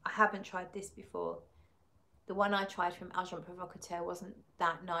 I haven't tried this before. The one I tried from Agent Provocateur wasn't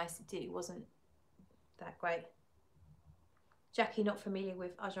that nice. It wasn't that great. Jackie, not familiar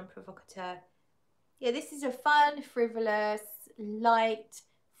with Agent Provocateur. Yeah, this is a fun, frivolous, light,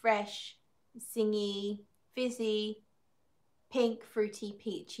 fresh, zingy, fizzy, pink, fruity,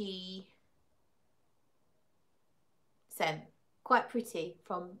 peachy scent. Quite pretty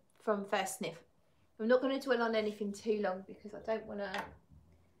from first sniff. I'm not going to dwell on anything too long because I don't want to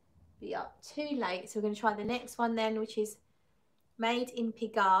be up too late. So we're going to try the next one then, which is Made in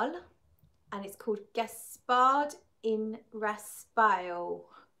Pigalle. and it's called Gaspard in Raspail.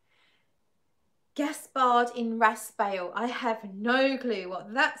 Gaspard in Raspail. I have no clue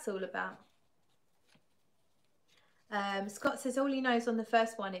what that's all about. Scott says all he knows on the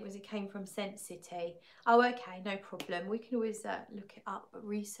first one it came from Scent City. Oh, okay, no problem. We can always look it up,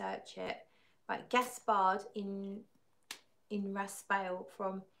 research it. Right, Gaspard in Raspail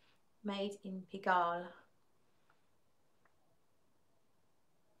from Made in Pigalle.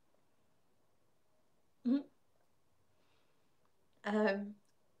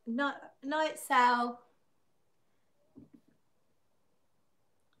 Night Sale.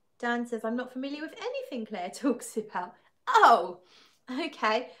 Dan says, I'm not familiar with anything Claire talks about. Oh,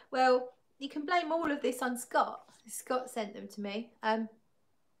 okay. Well, you can blame all of this on Scott. Scott sent them to me.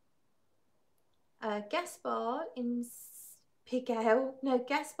 Gaspard in Pigalle. No,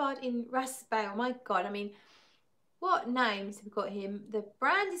 Gaspard in Raspail. My God, I mean, what names have we got here? The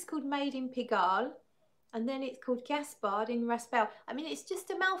brand is called Made in Pigalle, and then it's called Gaspard in Raspail. I mean, it's just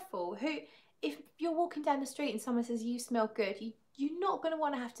a mouthful. If you're walking down the street and someone says you smell good, you're not going to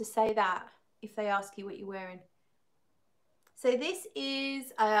want to have to say that if they ask you what you're wearing. So this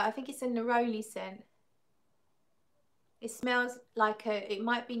is, I think it's a neroli scent. It smells like it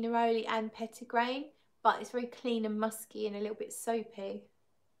might be neroli and petitgrain, but it's very clean and musky and a little bit soapy.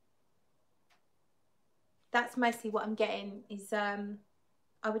 That's mostly what I'm getting is, I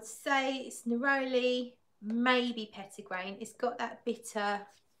would say it's neroli, maybe petitgrain. It's got that bitter,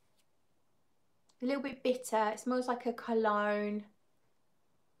 a little bit bitter. It smells like a cologne.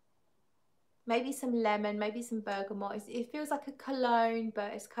 Maybe some lemon, maybe some bergamot. It feels like a cologne,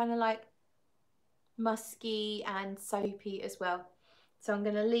 but it's kind of like musky and soapy as well. So I'm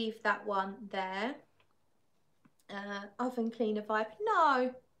going to leave that one there. Oven cleaner vibe.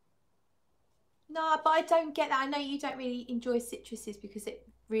 No, but I don't get that. I know you don't really enjoy citruses because it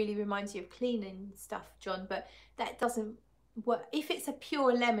really reminds you of cleaning stuff, John, but that doesn't work. If it's a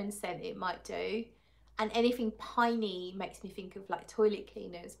pure lemon scent, it might do. And anything piney makes me think of like toilet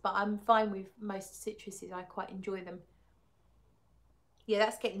cleaners, but I'm fine with most citruses. I quite enjoy them. Yeah,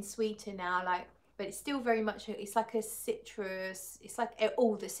 that's getting sweeter now, like, but it's still very much, it's like a citrus. It's like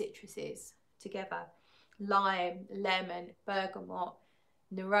all the citruses together. Lime, lemon, bergamot,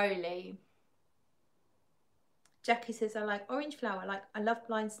 neroli. Jackie says, I like orange flower. I love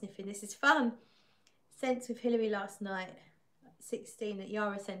blind sniffing. This is fun. Scents with Hillary last night. 16 at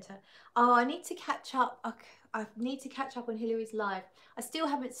Yara Centre. Oh, I need to catch up. I need to catch up on Hillary's live. I still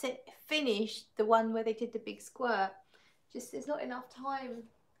haven't finished the one where they did the big squirt. Just there's not enough time.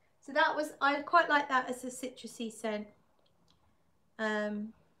 So that was, I quite like that as a citrusy scent.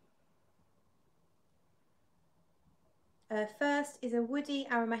 First is a woody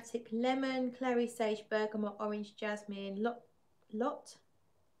aromatic lemon, clary sage, bergamot, orange, jasmine, lot,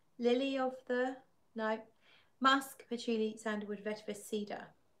 lily of the, no, musk, patchouli, sandalwood, vetiver, cedar.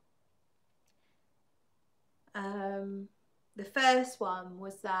 The first one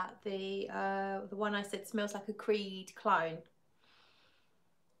was that the one I said smells like a Creed clone.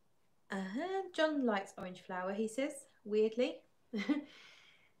 John likes orange flower, he says, weirdly.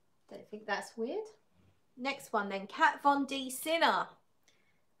 Don't think that's weird. Next one then, Kat Von D Sinner.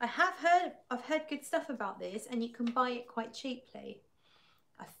 I've heard good stuff about this, and you can buy it quite cheaply.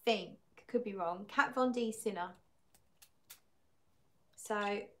 I think, could be wrong. Kat Von D Sinner.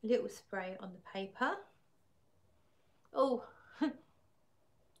 So little spray on the paper. Oh,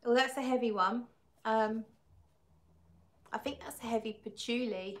 oh, that's a heavy one. I think that's a heavy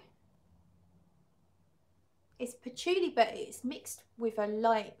patchouli. It's patchouli, but it's mixed with a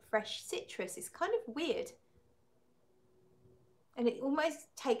light, fresh citrus. It's kind of weird. And it almost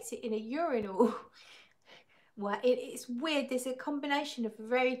takes it in a urinal. Well, it's weird. There's a combination of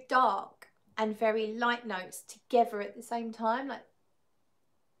very dark and very light notes together at the same time. Like,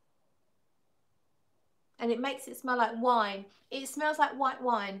 and it makes it smell like wine. It smells like white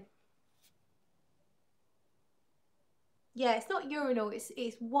wine. Yeah, it's not urinal.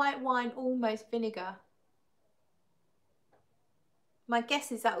 It's white wine, almost vinegar. My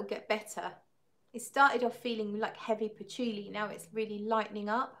guess is that will get better. It started off feeling like heavy patchouli. Now it's really lightening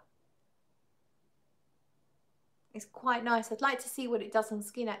up. It's quite nice. I'd like to see what it does on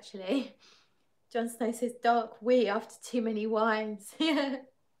skin, actually. Jon Snow says dark wee after too many wines. Yeah.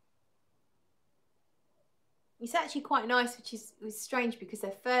 It's actually quite nice, which is strange because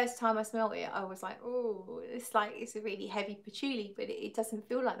the first time I smelled it, I was like, oh, it's a really heavy patchouli, but it doesn't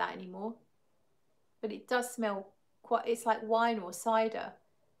feel like that anymore. But it does smell quite, it's like wine or cider.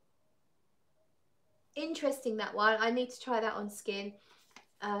 Interesting, that one. I need to try that on skin.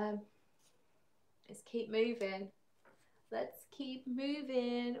 Let's keep moving. Let's keep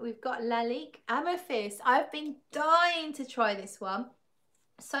moving. we've got Lalique Amethyst. I've been dying to try this one.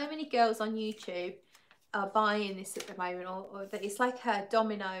 So many girls on YouTube are buying this at the moment, or that it's like a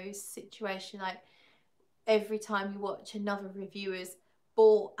dominoes situation. Like every time you watch, another reviewer's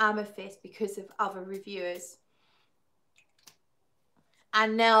bought Amethyst because of other reviewers.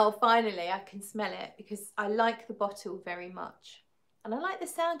 And now finally I can smell it because I like the bottle very much. And I like the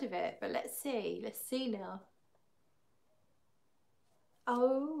sound of it, but let's see now.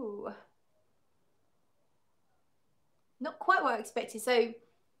 Oh, not quite what I expected. So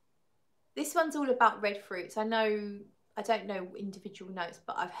this one's all about red fruits. I don't know individual notes,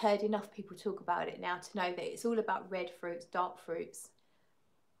 but I've heard enough people talk about it now to know that it's all about red fruits, dark fruits.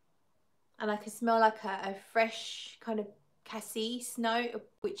 And I can smell like a fresh kind of cassis note,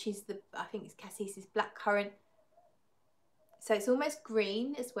 which is I think it's cassis is blackcurrant. So it's almost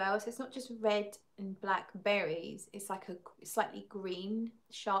green as well. So it's not just red and black berries. It's like a slightly green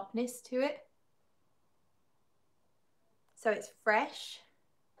sharpness to it. So it's fresh.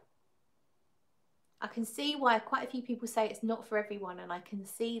 I can see why quite a few people say it's not for everyone, and I can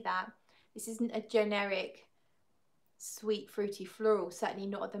see that. This isn't a generic sweet, fruity, floral, certainly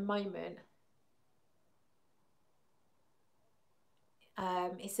not at the moment.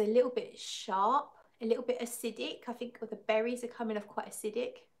 It's a little bit sharp, a little bit acidic. I think the berries are coming off quite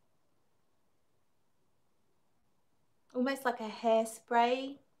acidic. Almost like a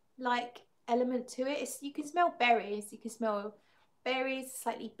hairspray like element to it. You can smell berries,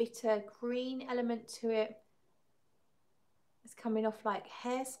 slightly bitter green element to it. It's coming off like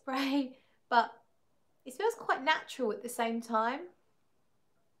hairspray, but it smells quite natural at the same time.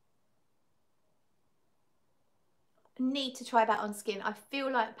 Need to try that on skin. I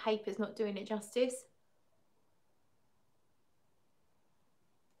feel like paper's not doing it justice.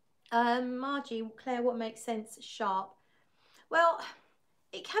 Margie, Claire, what makes sense sharp? Well,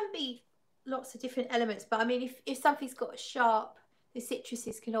 it can be lots of different elements, but I mean, if something's got sharp, the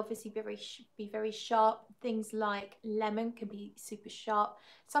citruses can obviously be very sharp. Things like lemon can be super sharp.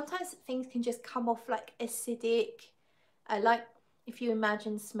 Sometimes things can just come off like acidic, like if you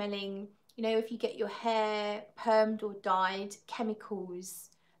imagine smelling, you know, if you get your hair permed or dyed, chemicals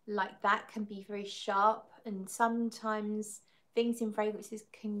like that can be very sharp. And sometimes things in fragrances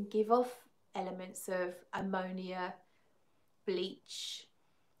can give off elements of ammonia, bleach,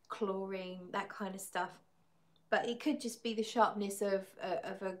 chlorine, that kind of stuff. But it could just be the sharpness of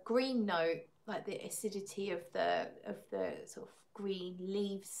a green note, like the acidity of the sort of green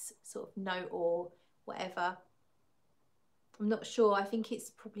leaves sort of note or whatever. I'm not sure. I think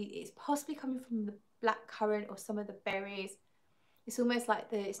it's possibly coming from the blackcurrant or some of the berries. It's almost like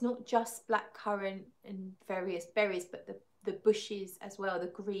it's not just blackcurrant and various berries, but the bushes as well, the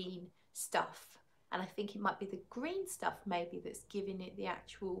green stuff. And I think it might be the green stuff maybe that's giving it the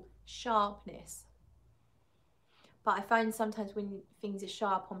actual sharpness. But I find sometimes when things are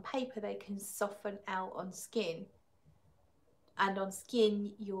sharp on paper, they can soften out on skin. And on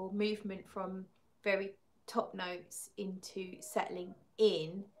skin, your movement from very top notes into settling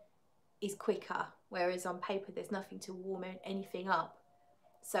in is quicker. Whereas on paper, there's nothing to warm anything up.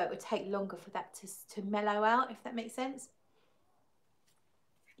 So it would take longer for that to mellow out, if that makes sense.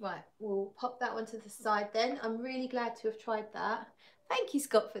 Right, we'll pop that one to the side then. I'm really glad to have tried that. Thank you,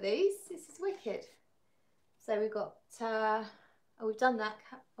 Scott, for these. This is wicked. So we've got, we've done that,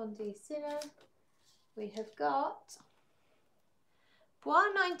 Kat Von D Sinner. We have got Bois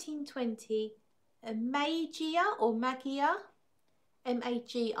 1920, Magia or Magia,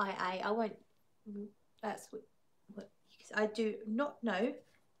 M-A-G-I-A. I won't, that's what I do not know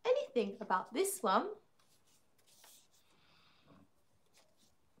anything about this one.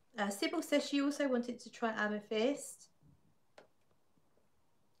 Sybil says she also wanted to try Amethyst.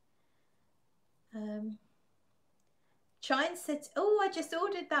 Chine said, oh, I just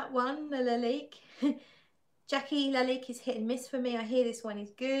ordered that one, the Lalique. Jackie, Lalique is hit and miss for me. I hear this one is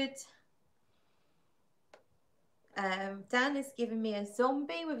good. Dan has given me a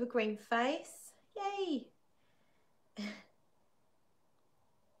zombie with a green face. Yay.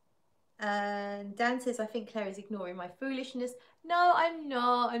 And Dan says, I think Claire is ignoring my foolishness. No, I'm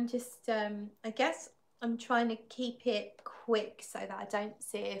not. I'm just, I guess I'm trying to keep it quick so that I don't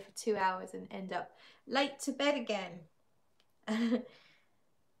sit here for 2 hours and end up late to bed again.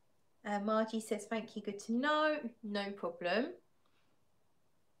 Margie says, thank you, good to know. No problem.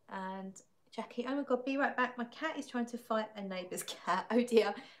 And Jackie, oh my God, be right back. My cat is trying to fight a neighbour's cat. Oh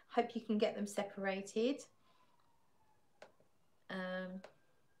dear. Hope you can get them separated.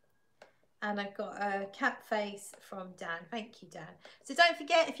 And I've got a cat face from Dan. Thank you, Dan. So don't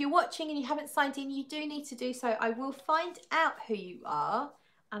forget, if you're watching and you haven't signed in, you do need to do so. I will find out who you are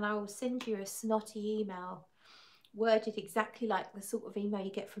and I will send you a snotty email worded exactly like the sort of email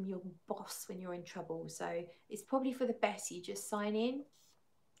you get from your boss when you're in trouble. So it's probably for the best you just sign in.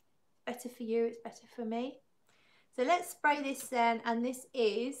 Better for you, it's better for me. So let's spray this then, and this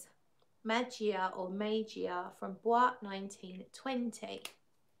is Magia or Magia from Bois 1920.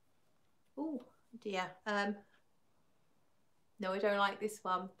 Oh dear. No, I don't like this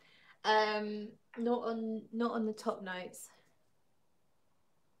one. Not on the top notes.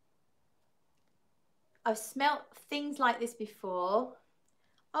 I've smelt things like this before.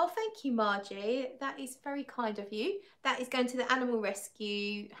 Oh, thank you, Margie. That is very kind of you. That is going to the animal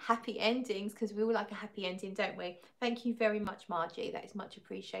rescue happy endings, because we all like a happy ending, don't we? Thank you very much, Margie. That is much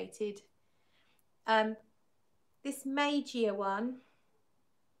appreciated. This Magia one,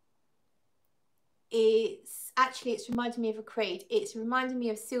 it's reminding me of a Creed. It's reminding me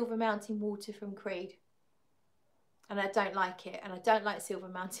of Silver Mountain Water from Creed. And I don't like it. And I don't like Silver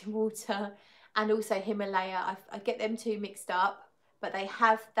Mountain Water. And also Himalaya. I get them two mixed up. But they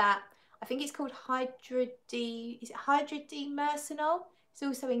have that, I think it's called Hydra D, is it Hydra D Mercenol? It's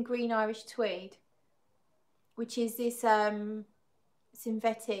also in Green Irish Tweed, which is this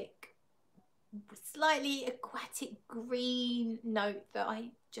synthetic, slightly aquatic green note that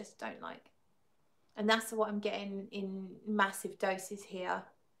I just don't like. And that's what I'm getting in massive doses here.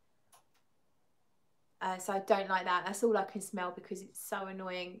 So I don't like that. That's all I can smell because it's so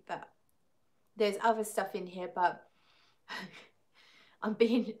annoying. But there's other stuff in here, but I'm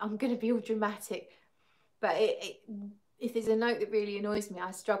going to be all dramatic. But if there's a note that really annoys me, I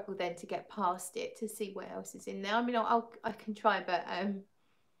struggle then to get past it to see what else is in there. I mean, I can try, but I'm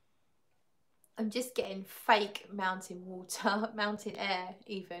just getting fake mountain water, mountain air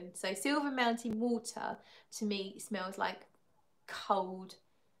even. So Silver Mountain Water to me smells like cold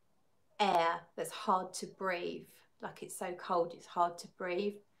air that's hard to breathe. Like it's so cold it's hard to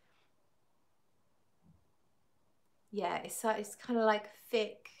breathe. Yeah, it's kind of like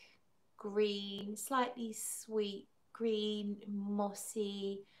thick green, slightly sweet green,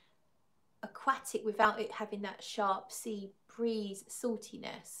 mossy, aquatic without it having that sharp sea breeze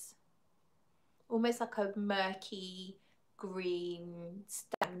saltiness. Almost like a murky green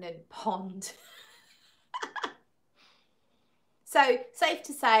stagnant pond. So safe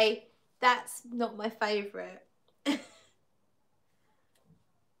to say that's not my favourite.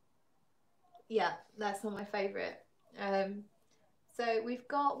 Yeah, that's not my favourite. So we've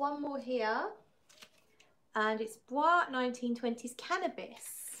got one more here, and it's Bois 1920s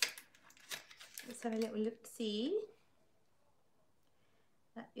Cannabis. Let's have a little look, see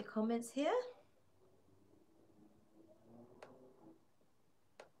your comments here.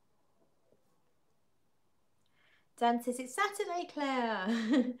 Dan says it's Saturday, Claire.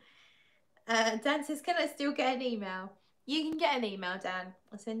 Dan says, can I still get an email? You can get an email, Dan.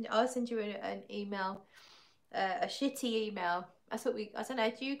 I'll send you an email, a shitty email. That's what I don't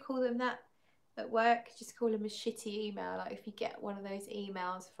know, do you call them that at work? Just call them a shitty email. Like if you get one of those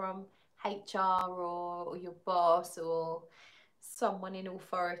emails from HR or your boss or someone in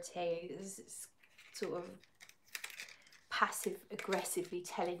authority, it's sort of passive aggressively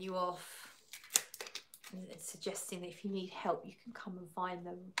telling you off and suggesting that if you need help you can come and find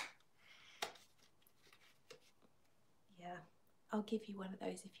them. Yeah, I'll give you one of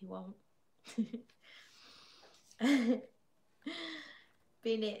those if you want.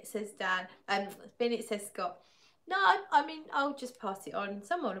 Bennett says Dan. Bennett says Scott. No, I mean, I'll just pass it on.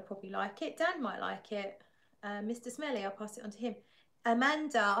 Someone will probably like it. Dan might like it. Mr. Smelly, I'll pass it on to him.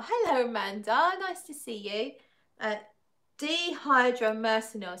 Amanda. Hello, Amanda. Nice to see you.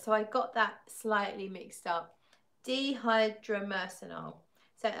 Dihydromercenol. So I got that slightly mixed up. Dihydromercenol.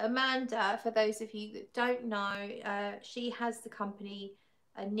 So Amanda, for those of you that don't know, she has the company,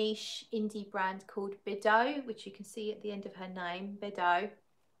 a niche indie brand called Beau, which you can see at the end of her name, Beau.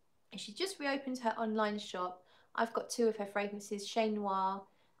 And she just reopened her online shop. I've got two of her fragrances, Chez Noir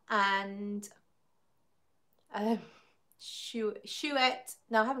and Chouette.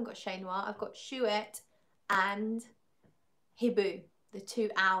 No, I haven't got Chez Noir. I've got Chouette and Hibou, the two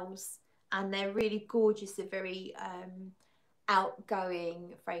owls. And they're really gorgeous. They're very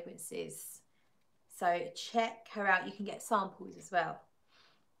outgoing fragrances. So check her out. You can get samples as well.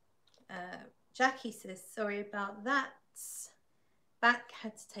 Jackie says, sorry about that. Back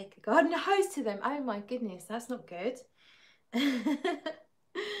had to take a garden hose to them. Oh my goodness, that's not good.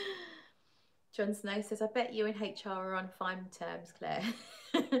 John Snow says, I bet you and HR are on fine terms, Claire.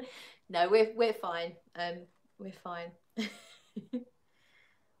 No, we're fine. We're fine.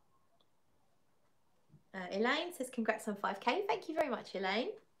 Elaine says, congrats on 5K. Thank you very much, Elaine.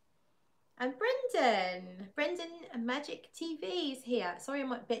 And Brendan Magic TV is here. Sorry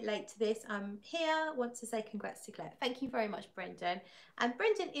I'm a bit late to this. I'm here. Want to say congrats to Claire. Thank you very much, Brendan. And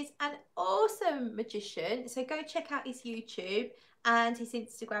Brendan is an awesome magician. So go check out his YouTube and his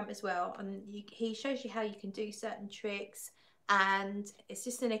Instagram as well. And he shows you how you can do certain tricks. And it's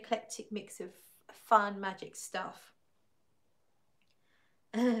just an eclectic mix of fun magic stuff.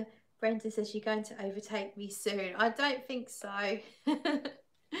 Brendan says you're going to overtake me soon. I don't think so.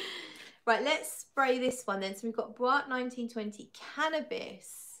 Right, let's spray this one then. So we've got Bright 1920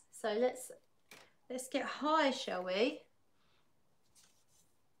 Cannabis. So let's get high, shall we?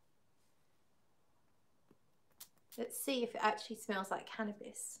 Let's see if it actually smells like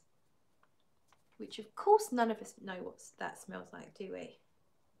cannabis. Which of course none of us know what that smells like, do we?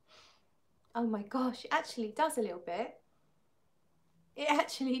 Oh my gosh, it actually does a little bit. It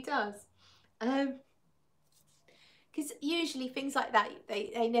actually does. Because usually things like that,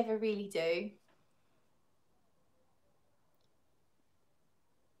 they never really do.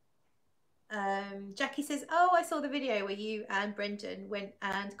 Jackie says, oh, I saw the video where you and Brendan went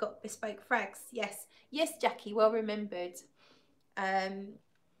and got bespoke frags. Yes, yes, Jackie, well remembered.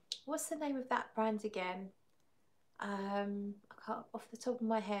 What's the name of that brand again? I can't, off the top of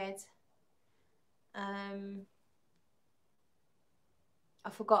my head. I've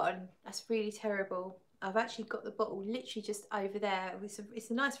forgotten. That's really terrible. I've actually got the bottle literally just over there. It's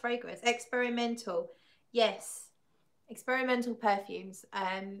a nice fragrance. Experimental. Yes. Experimental perfumes.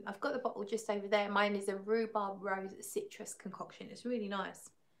 I've got the bottle just over there. Mine is a rhubarb rose citrus concoction. It's really nice.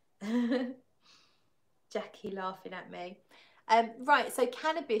 Jackie laughing at me. Right, so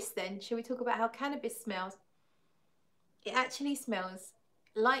cannabis then. Shall we talk about how cannabis smells? It actually smells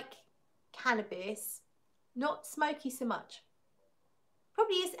like cannabis, not smoky so much.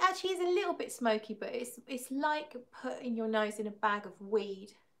 Probably is actually is a little bit smoky, but it's like putting your nose in a bag of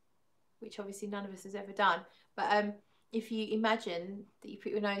weed, which obviously none of us has ever done. But if you imagine that you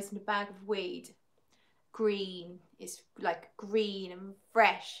put your nose in a bag of weed, green, it's like green and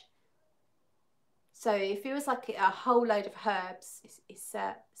fresh. So it feels like a whole load of herbs. It's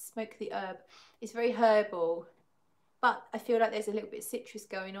smoke the herb. It's very herbal, but I feel like there's a little bit of citrus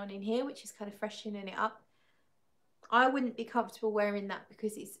going on in here, which is kind of freshening it up. I wouldn't be comfortable wearing that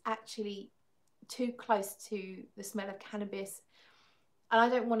because it's actually too close to the smell of cannabis. And I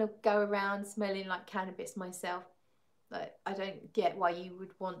don't want to go around smelling like cannabis myself. Like, I don't get why you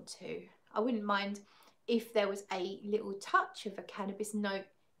would want to. I wouldn't mind if there was a little touch of a cannabis note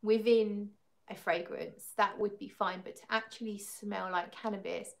within a fragrance. That would be fine. But to actually smell like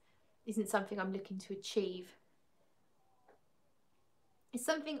cannabis isn't something I'm looking to achieve. It's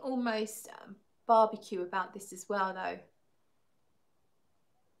something almost barbecue about this as well, though.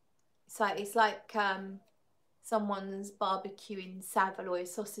 So it's like someone's barbecuing Savoy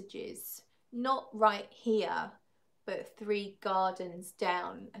sausages, not right here, but 3 gardens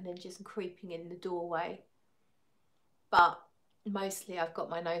down and then just creeping in the doorway. But mostly I've got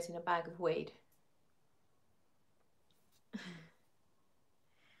my nose in a bag of weed.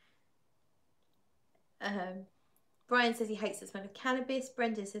 Brian says he hates the smell of cannabis.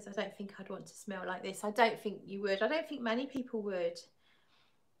 Brendan says, I don't think I'd want to smell like this. I don't think you would. I don't think many people would.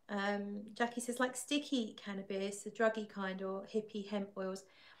 Jackie says, like sticky cannabis, the druggy kind, or hippie hemp oils.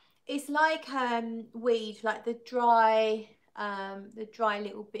 It's like weed, like the dry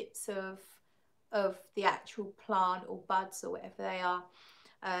little bits of the actual plant or buds or whatever they are.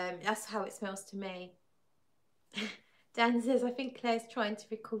 That's how it smells to me. Dan says, I think Claire's trying to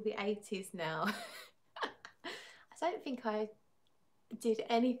recall the 80s now. I don't think I did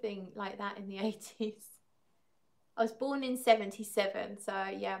anything like that in the 80s. I was born in 77, so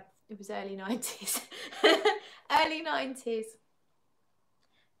yeah, it was early 90s. Early 90s.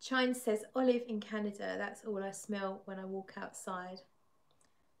 Chine says, olive in Canada, that's all I smell when I walk outside.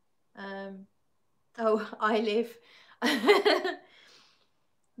 Oh, I live.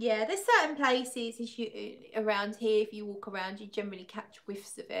 Yeah, there's certain places around here, if you walk around, you generally catch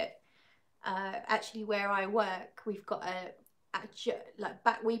whiffs of it. Actually, where I work, we've got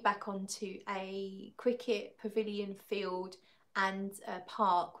we back onto a cricket pavilion field and a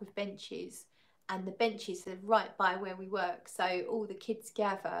park with benches, and the benches are right by where we work, so all the kids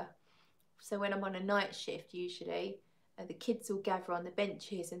gather. So when I'm on a night shift, usually the kids will gather on the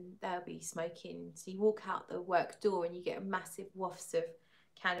benches and they'll be smoking. So you walk out the work door and you get a massive wafts of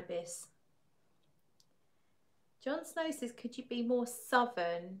cannabis. Jon Snow says, could you be more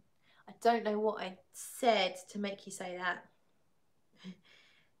southern? I don't know what I said to make you say that.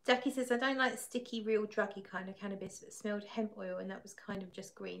 Jackie says, I don't like sticky, real druggy kind of cannabis, but smelled hemp oil and that was kind of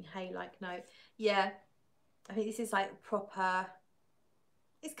just green hay-like note. Yeah, I think this is like proper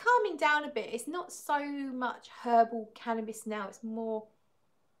it's calming down a bit. It's not so much herbal cannabis now. It's more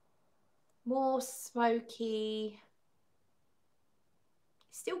smoky.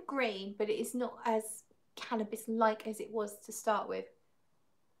 It's still green, but it is not as cannabis-like as it was to start with.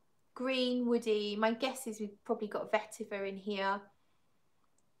 Green, woody. My guess is we've probably got vetiver in here.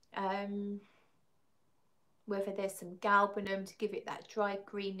 Whether there's some galbanum to give it that dry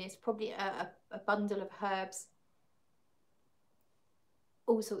greenness. Probably a bundle of herbs.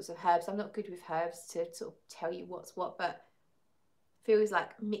 All sorts of herbs. I'm not good with herbs to sort of tell you what's what, but feels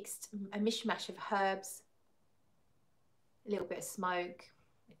like a mishmash of herbs. A little bit of smoke.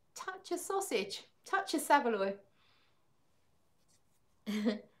 Touch of sausage. Touch of saveloy.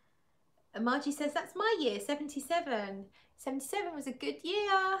 Margie says, that's my year, 77. 77 was a good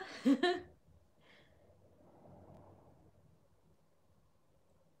year.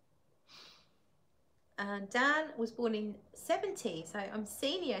 And Dan was born in 70, so I'm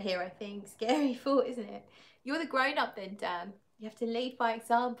senior here, I think. Scary thought, isn't it? You're the grown-up then, Dan. You have to lead by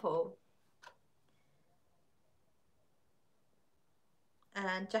example.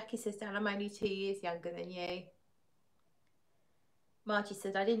 And Jackie says, Dan, I'm only 2 years younger than you. Margie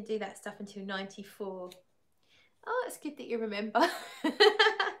said, I didn't do that stuff until 94. Oh, it's good that you remember. I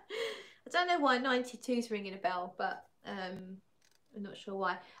don't know why 92's ringing a bell, but I'm not sure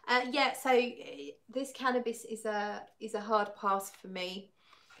why. Yeah, so this cannabis is a hard pass for me.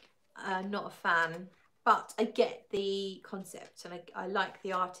 Not a fan, but I get the concept and I like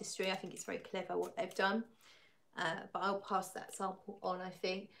the artistry. I think it's very clever what they've done. But I'll pass that sample on, I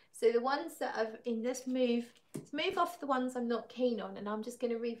think. So the ones that have let's move off the ones I'm not keen on, and I'm just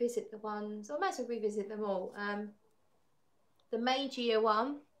going to revisit the ones, or I might as well revisit them all. The Meiji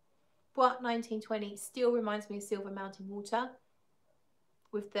one, Bois 1920, still reminds me of Silver Mountain Water,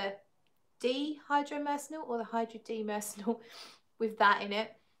 with the dihydromercenol or the hydrodemercenol with that in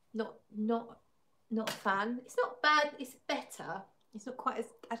it. Not a fan. It's not bad, it's better. It's not quite as,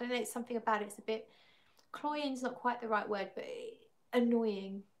 I don't know, it's something about it, it's a bit, cloying's not quite the right word, but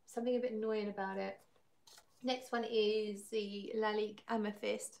annoying. Something a bit annoying about it. Next one is the Lalique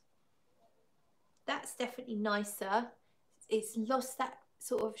Amethyst. That's definitely nicer. It's lost that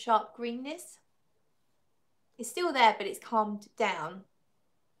sort of sharp greenness. It's still there, but it's calmed down.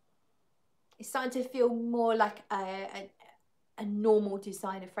 It's starting to feel more like a normal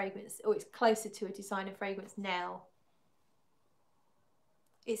designer fragrance, or it's closer to a designer fragrance now.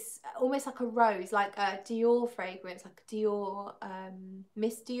 It's almost like a rose, like a Dior fragrance, like a Dior,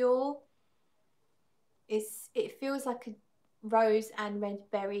 Miss Dior. It feels like a rose and red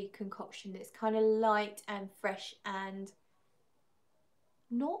berry concoction that's kind of light and fresh and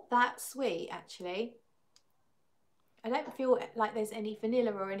not that sweet, actually. I don't feel like there's any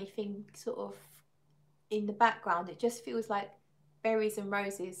vanilla or anything sort of in the background. It just feels like berries and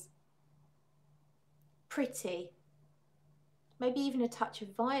roses. Pretty. Maybe even a touch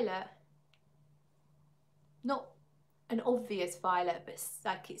of violet. Not an obvious violet, but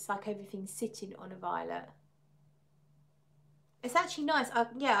it's like everything's sitting on a violet. It's actually nice.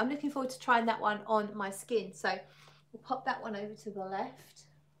 Yeah, I'm looking forward to trying that one on my skin. So we'll pop that one over to the left.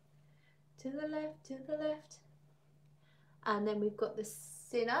 To the left, to the left. And then we've got the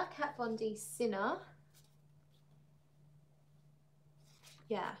Sinner, Kat Von D Sinner.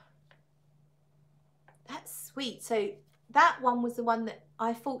 Yeah. That's sweet. So that one was the one that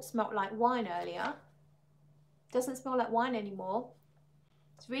I thought smelled like wine earlier. Doesn't smell like wine anymore.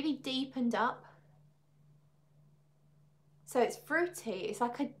 It's really deepened up. So it's fruity. It's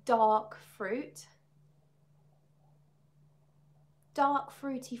like a dark fruit. Dark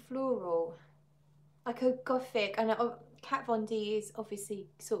fruity floral. Like a gothic. And Kat Von D is obviously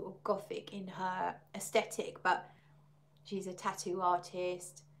sort of gothic in her aesthetic, but she's a tattoo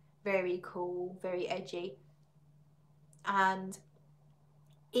artist. Very cool, very edgy. And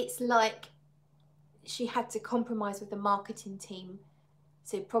it's like she had to compromise with the marketing team.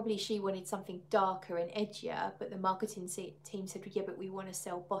 So probably she wanted something darker and edgier, but the marketing team said, yeah, but we want to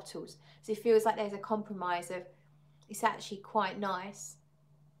sell bottles. So it feels like there's a compromise of, it's actually quite nice,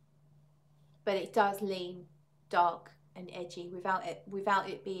 but it does lean dark and edgy without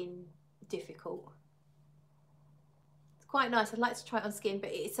it being difficult. It's quite nice. I'd like to try it on skin,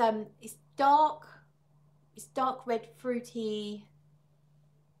 but it's dark red fruity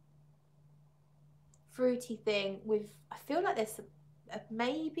thing with, I feel like there's a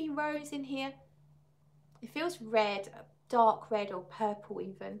maybe rose in here. It feels red, dark red or purple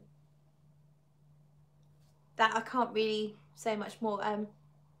even. That I can't really say much more.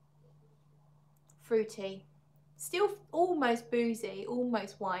 Fruity, still almost boozy,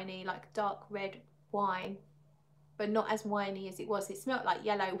 almost winey, like dark red wine, but not as winey as it was. It smelled like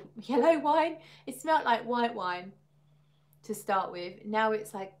yellow wine. It smelled like white wine to start with. Now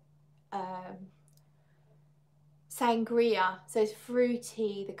it's like sangria, so it's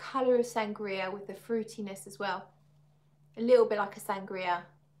fruity, the colour of sangria with the fruitiness as well. A little bit like a sangria.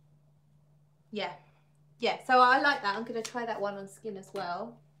 Yeah, so I like that. I'm going to try that one on skin as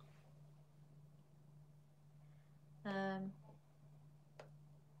well.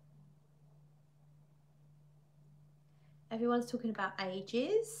 Everyone's talking about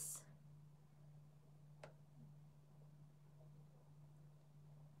ages.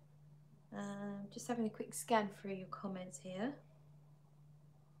 Just having a quick scan through your comments here.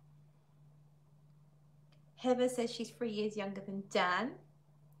 Heather says she's 3 years younger than Dan.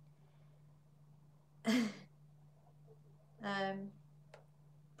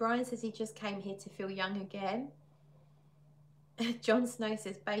 Brian says he just came here to feel young again. Jon Snow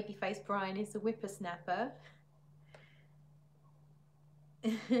says babyface Brian is a whippersnapper.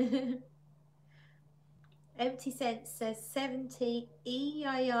 Empty Sense says 70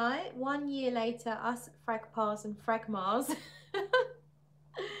 EII. 1 year later, us fragpars and fragmars.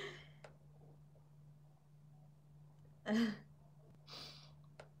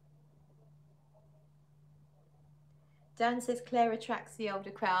 Dan says Claire attracts the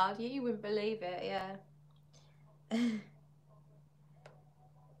older crowd. Yeah, you wouldn't believe it, yeah.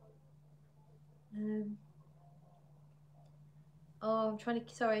 Oh, I'm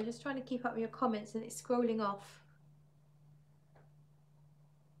just trying to keep up with your comments and it's scrolling off.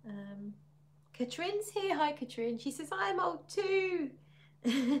 Katrin's here. Hi, Katrin. She says, I'm old too.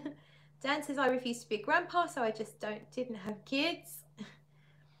 Dan says, I refuse to be a grandpa, so I just didn't have kids.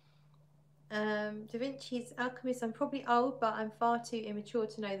 Da Vinci's Alchemist, I'm probably old, but I'm far too immature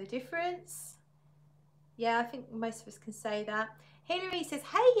to know the difference. Yeah, I think most of us can say that. Hilary says,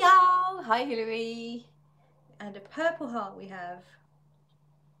 hey y'all. Hi, Hilary. And a purple heart we have.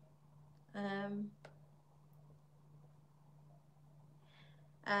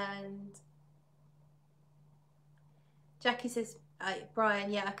 And Jackie says,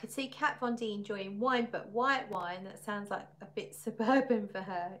 Brian, yeah, I could see Kat Von D enjoying wine, but white wine, that sounds like a bit suburban for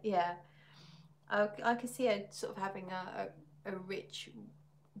her. Yeah, I could see her sort of having a rich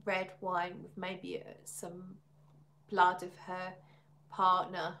red wine with maybe some blood of her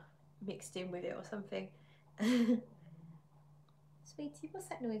partner mixed in with it or something. Sweetie, what's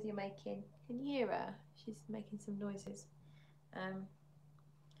that noise you're making? Can you hear her? She's making some noises.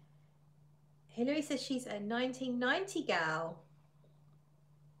 Hilary says she's a 1990 gal.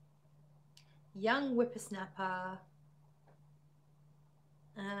 Young whippersnapper.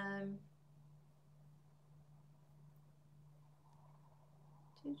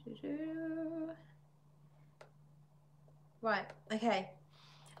 Right, okay.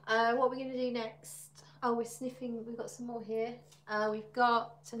 What are we going to do next? Oh, we're sniffing. We've got some more here. So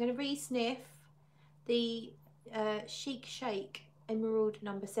I'm going to re-sniff the Chic Shake Emerald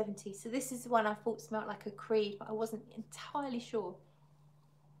number 70. So this is the one I thought smelled like a Creed, but I wasn't entirely sure.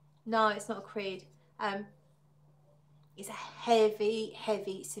 No, it's not a Creed. It's a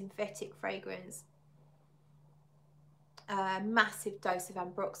heavy synthetic fragrance. Massive dose of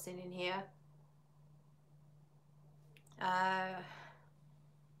ambroxan in here. A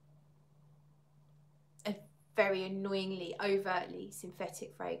very annoyingly, overtly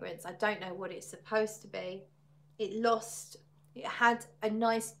synthetic fragrance. I don't know what it's supposed to be. It had a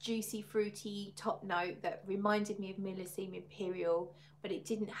nice juicy fruity top note that reminded me of Millesime Imperial, but it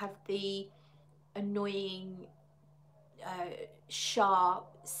didn't have the annoying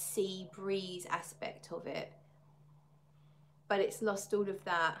sharp sea breeze aspect of it, but it's lost all of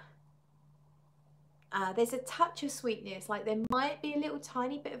that. There's a touch of sweetness, like there might be a little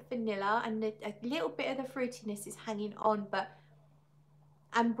tiny bit of vanilla and a little bit of the fruitiness is hanging on, but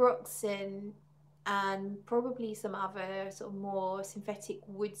ambroxan and probably some other sort of more synthetic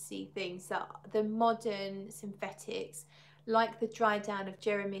woodsy things that the modern synthetics, like the dry down of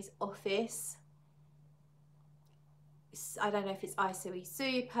Jeremy's Office, I don't know if it's ISOE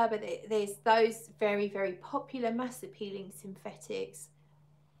Super, but there's those very popular mass appealing synthetics.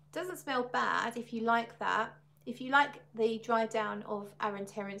 Doesn't smell bad if you like that. If you like the dry down of Aaron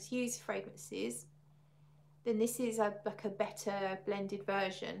Terence Hughes fragrances, then this is like a better blended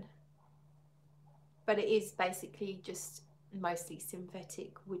version. But it is basically just mostly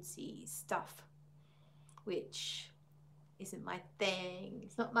synthetic woodsy stuff, which isn't my thing.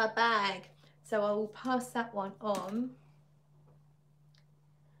 It's not my bag. So I will pass that one on.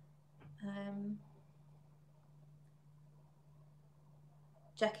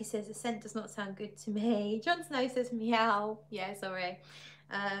 Jackie says the scent does not sound good to me. Jon Snow says meow. Yeah, sorry.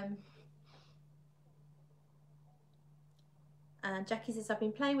 And Jackie says, I've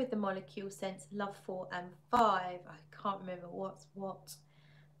been playing with the molecule since Love 4 and 5. I can't remember what's what.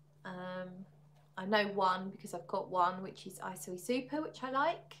 I know one because I've got one, which is Isoe Super, which I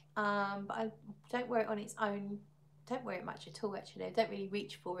like. But I don't wear it on its own. Don't wear it much at all, actually. I don't really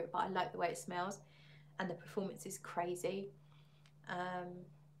reach for it, but I like the way it smells. And the performance is crazy.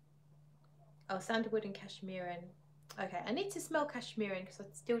 Oh, sandalwood and cashmere. Okay, I need to smell cashmere because I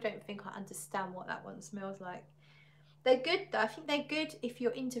still don't think I understand what that one smells like. They're good though. I think they're good if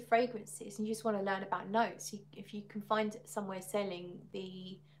you're into fragrances and you just want to learn about notes. If you can find somewhere selling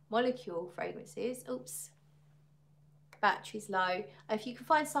the molecule fragrances, oops, battery's low. If you can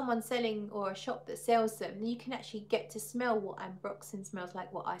find someone selling or a shop that sells them, then you can actually get to smell what Ambroxan smells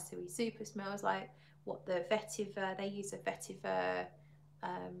like, what Isoe Super smells like, what the vetiver, they use a vetiver,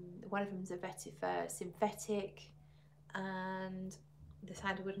 one of them's a vetiver synthetic, and the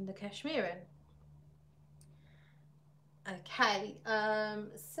sandalwood and the cashmere. Okay,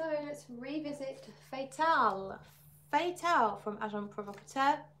 so let's revisit Fatale. Fatale from Agent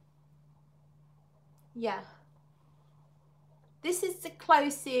Provocateur. Yeah. This is the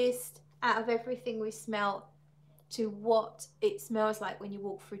closest out of everything we smelt to what it smells like when you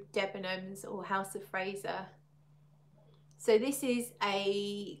walk through Debenhams or House of Fraser. So this is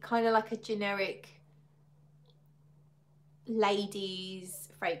a kind of like a generic ladies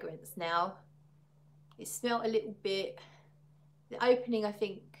fragrance now. It smelled a little bit, the opening I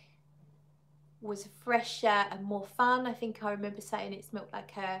think was fresher and more fun. I think I remember saying it smelled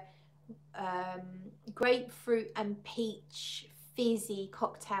like a grapefruit and peach fizzy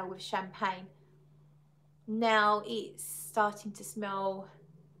cocktail with champagne. Now it's starting to smell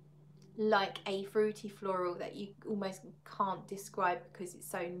like a fruity floral that you almost can't describe because it's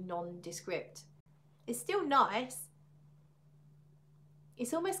so nondescript. It's still nice.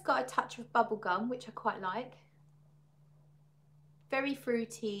 It's almost got a touch of bubblegum, which I quite like. Very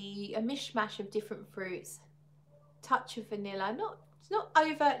fruity, a mishmash of different fruits. Touch of vanilla. It's not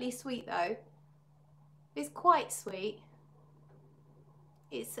overtly sweet though. It's quite sweet.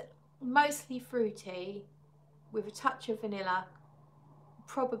 It's mostly fruity with a touch of vanilla.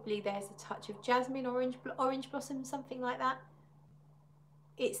 Probably there's a touch of jasmine, orange blossom, something like that.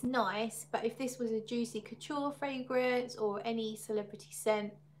 It's nice, but if this was a juicy couture fragrance or any celebrity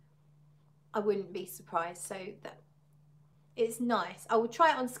scent, I wouldn't be surprised. So that it's nice. I will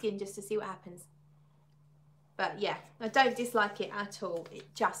try it on skin just to see what happens. But yeah, I don't dislike it at all.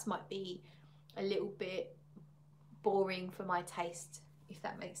 It just might be a little bit boring for my taste, if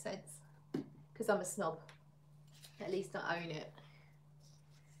that makes sense. Because I'm a snob. At least I own it.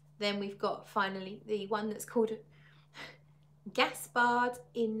 Then we've got finally the one that's called Gaspard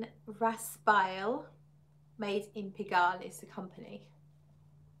in Raspail, made in Pigalle is the company.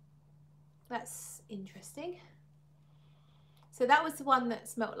 That's interesting. So that was the one that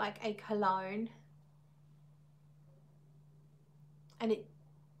smelled like a cologne. And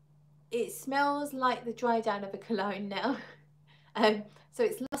it smells like the dry down of a cologne now. So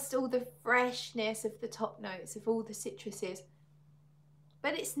it's lost all the freshness of the top notes of all the citruses.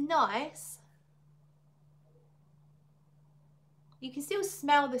 But it's nice. You can still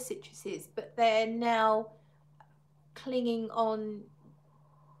smell the citruses, but they're now clinging on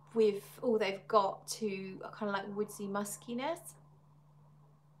with all they've got to a kind of like woodsy muskiness.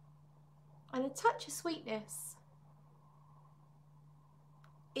 And a touch of sweetness.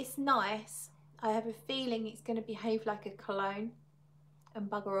 It's nice. I have a feeling it's going to behave like a cologne and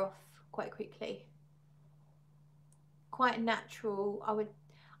bugger off quite quickly. Quite natural.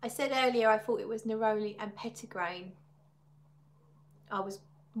 I said earlier I thought it was neroli and petitgrain. I was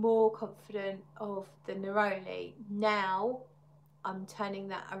more confident of the neroli. Now I'm turning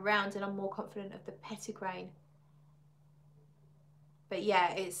that around and I'm more confident of the petitgrain. But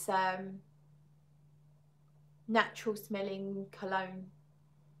yeah, it's natural smelling cologne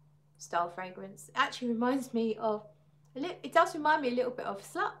style fragrance. It actually reminds me of it does remind me a little bit of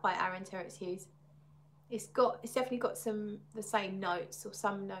Slut by Aaron Terence Hughes. It's definitely got the same notes, or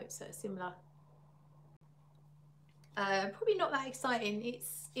some notes that are similar. Probably not that exciting.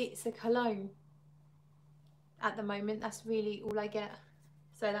 It's a cologne at the moment. That's really all I get.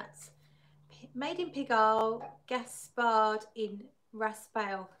 So that's made in Pigalle, Gaspard in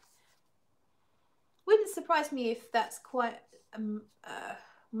Raspail. Wouldn't surprise me if that's quite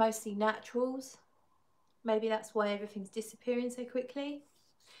mostly naturals. Maybe that's why everything's disappearing so quickly.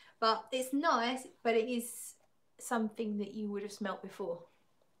 But it's nice, but it is something that you would have smelt before.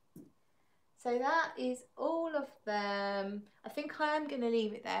 So that is all of them. I think I am going to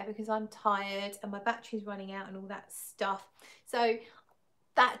leave it there because I'm tired and my battery's running out and all that stuff. So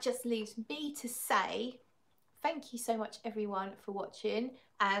that just leaves me to say thank you so much everyone for watching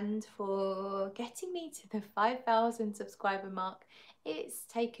and for getting me to the 5,000 subscriber mark. It's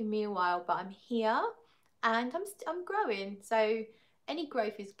taken me a while, but I'm here and I'm growing, so any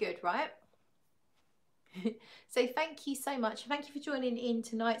growth is good, right? So thank you so much. Thank you for joining in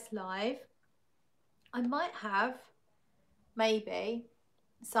tonight's live. I might have maybe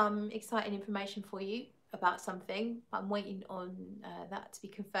some exciting information for you about something. I'm waiting on that to be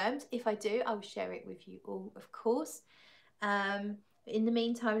confirmed. If I do, I will share it with you all, of course. In the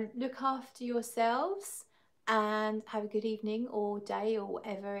meantime, look after yourselves and have a good evening or day or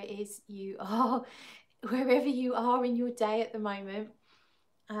whatever it is you are, wherever you are in your day at the moment.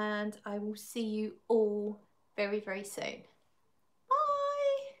 And I will see you all very, very soon.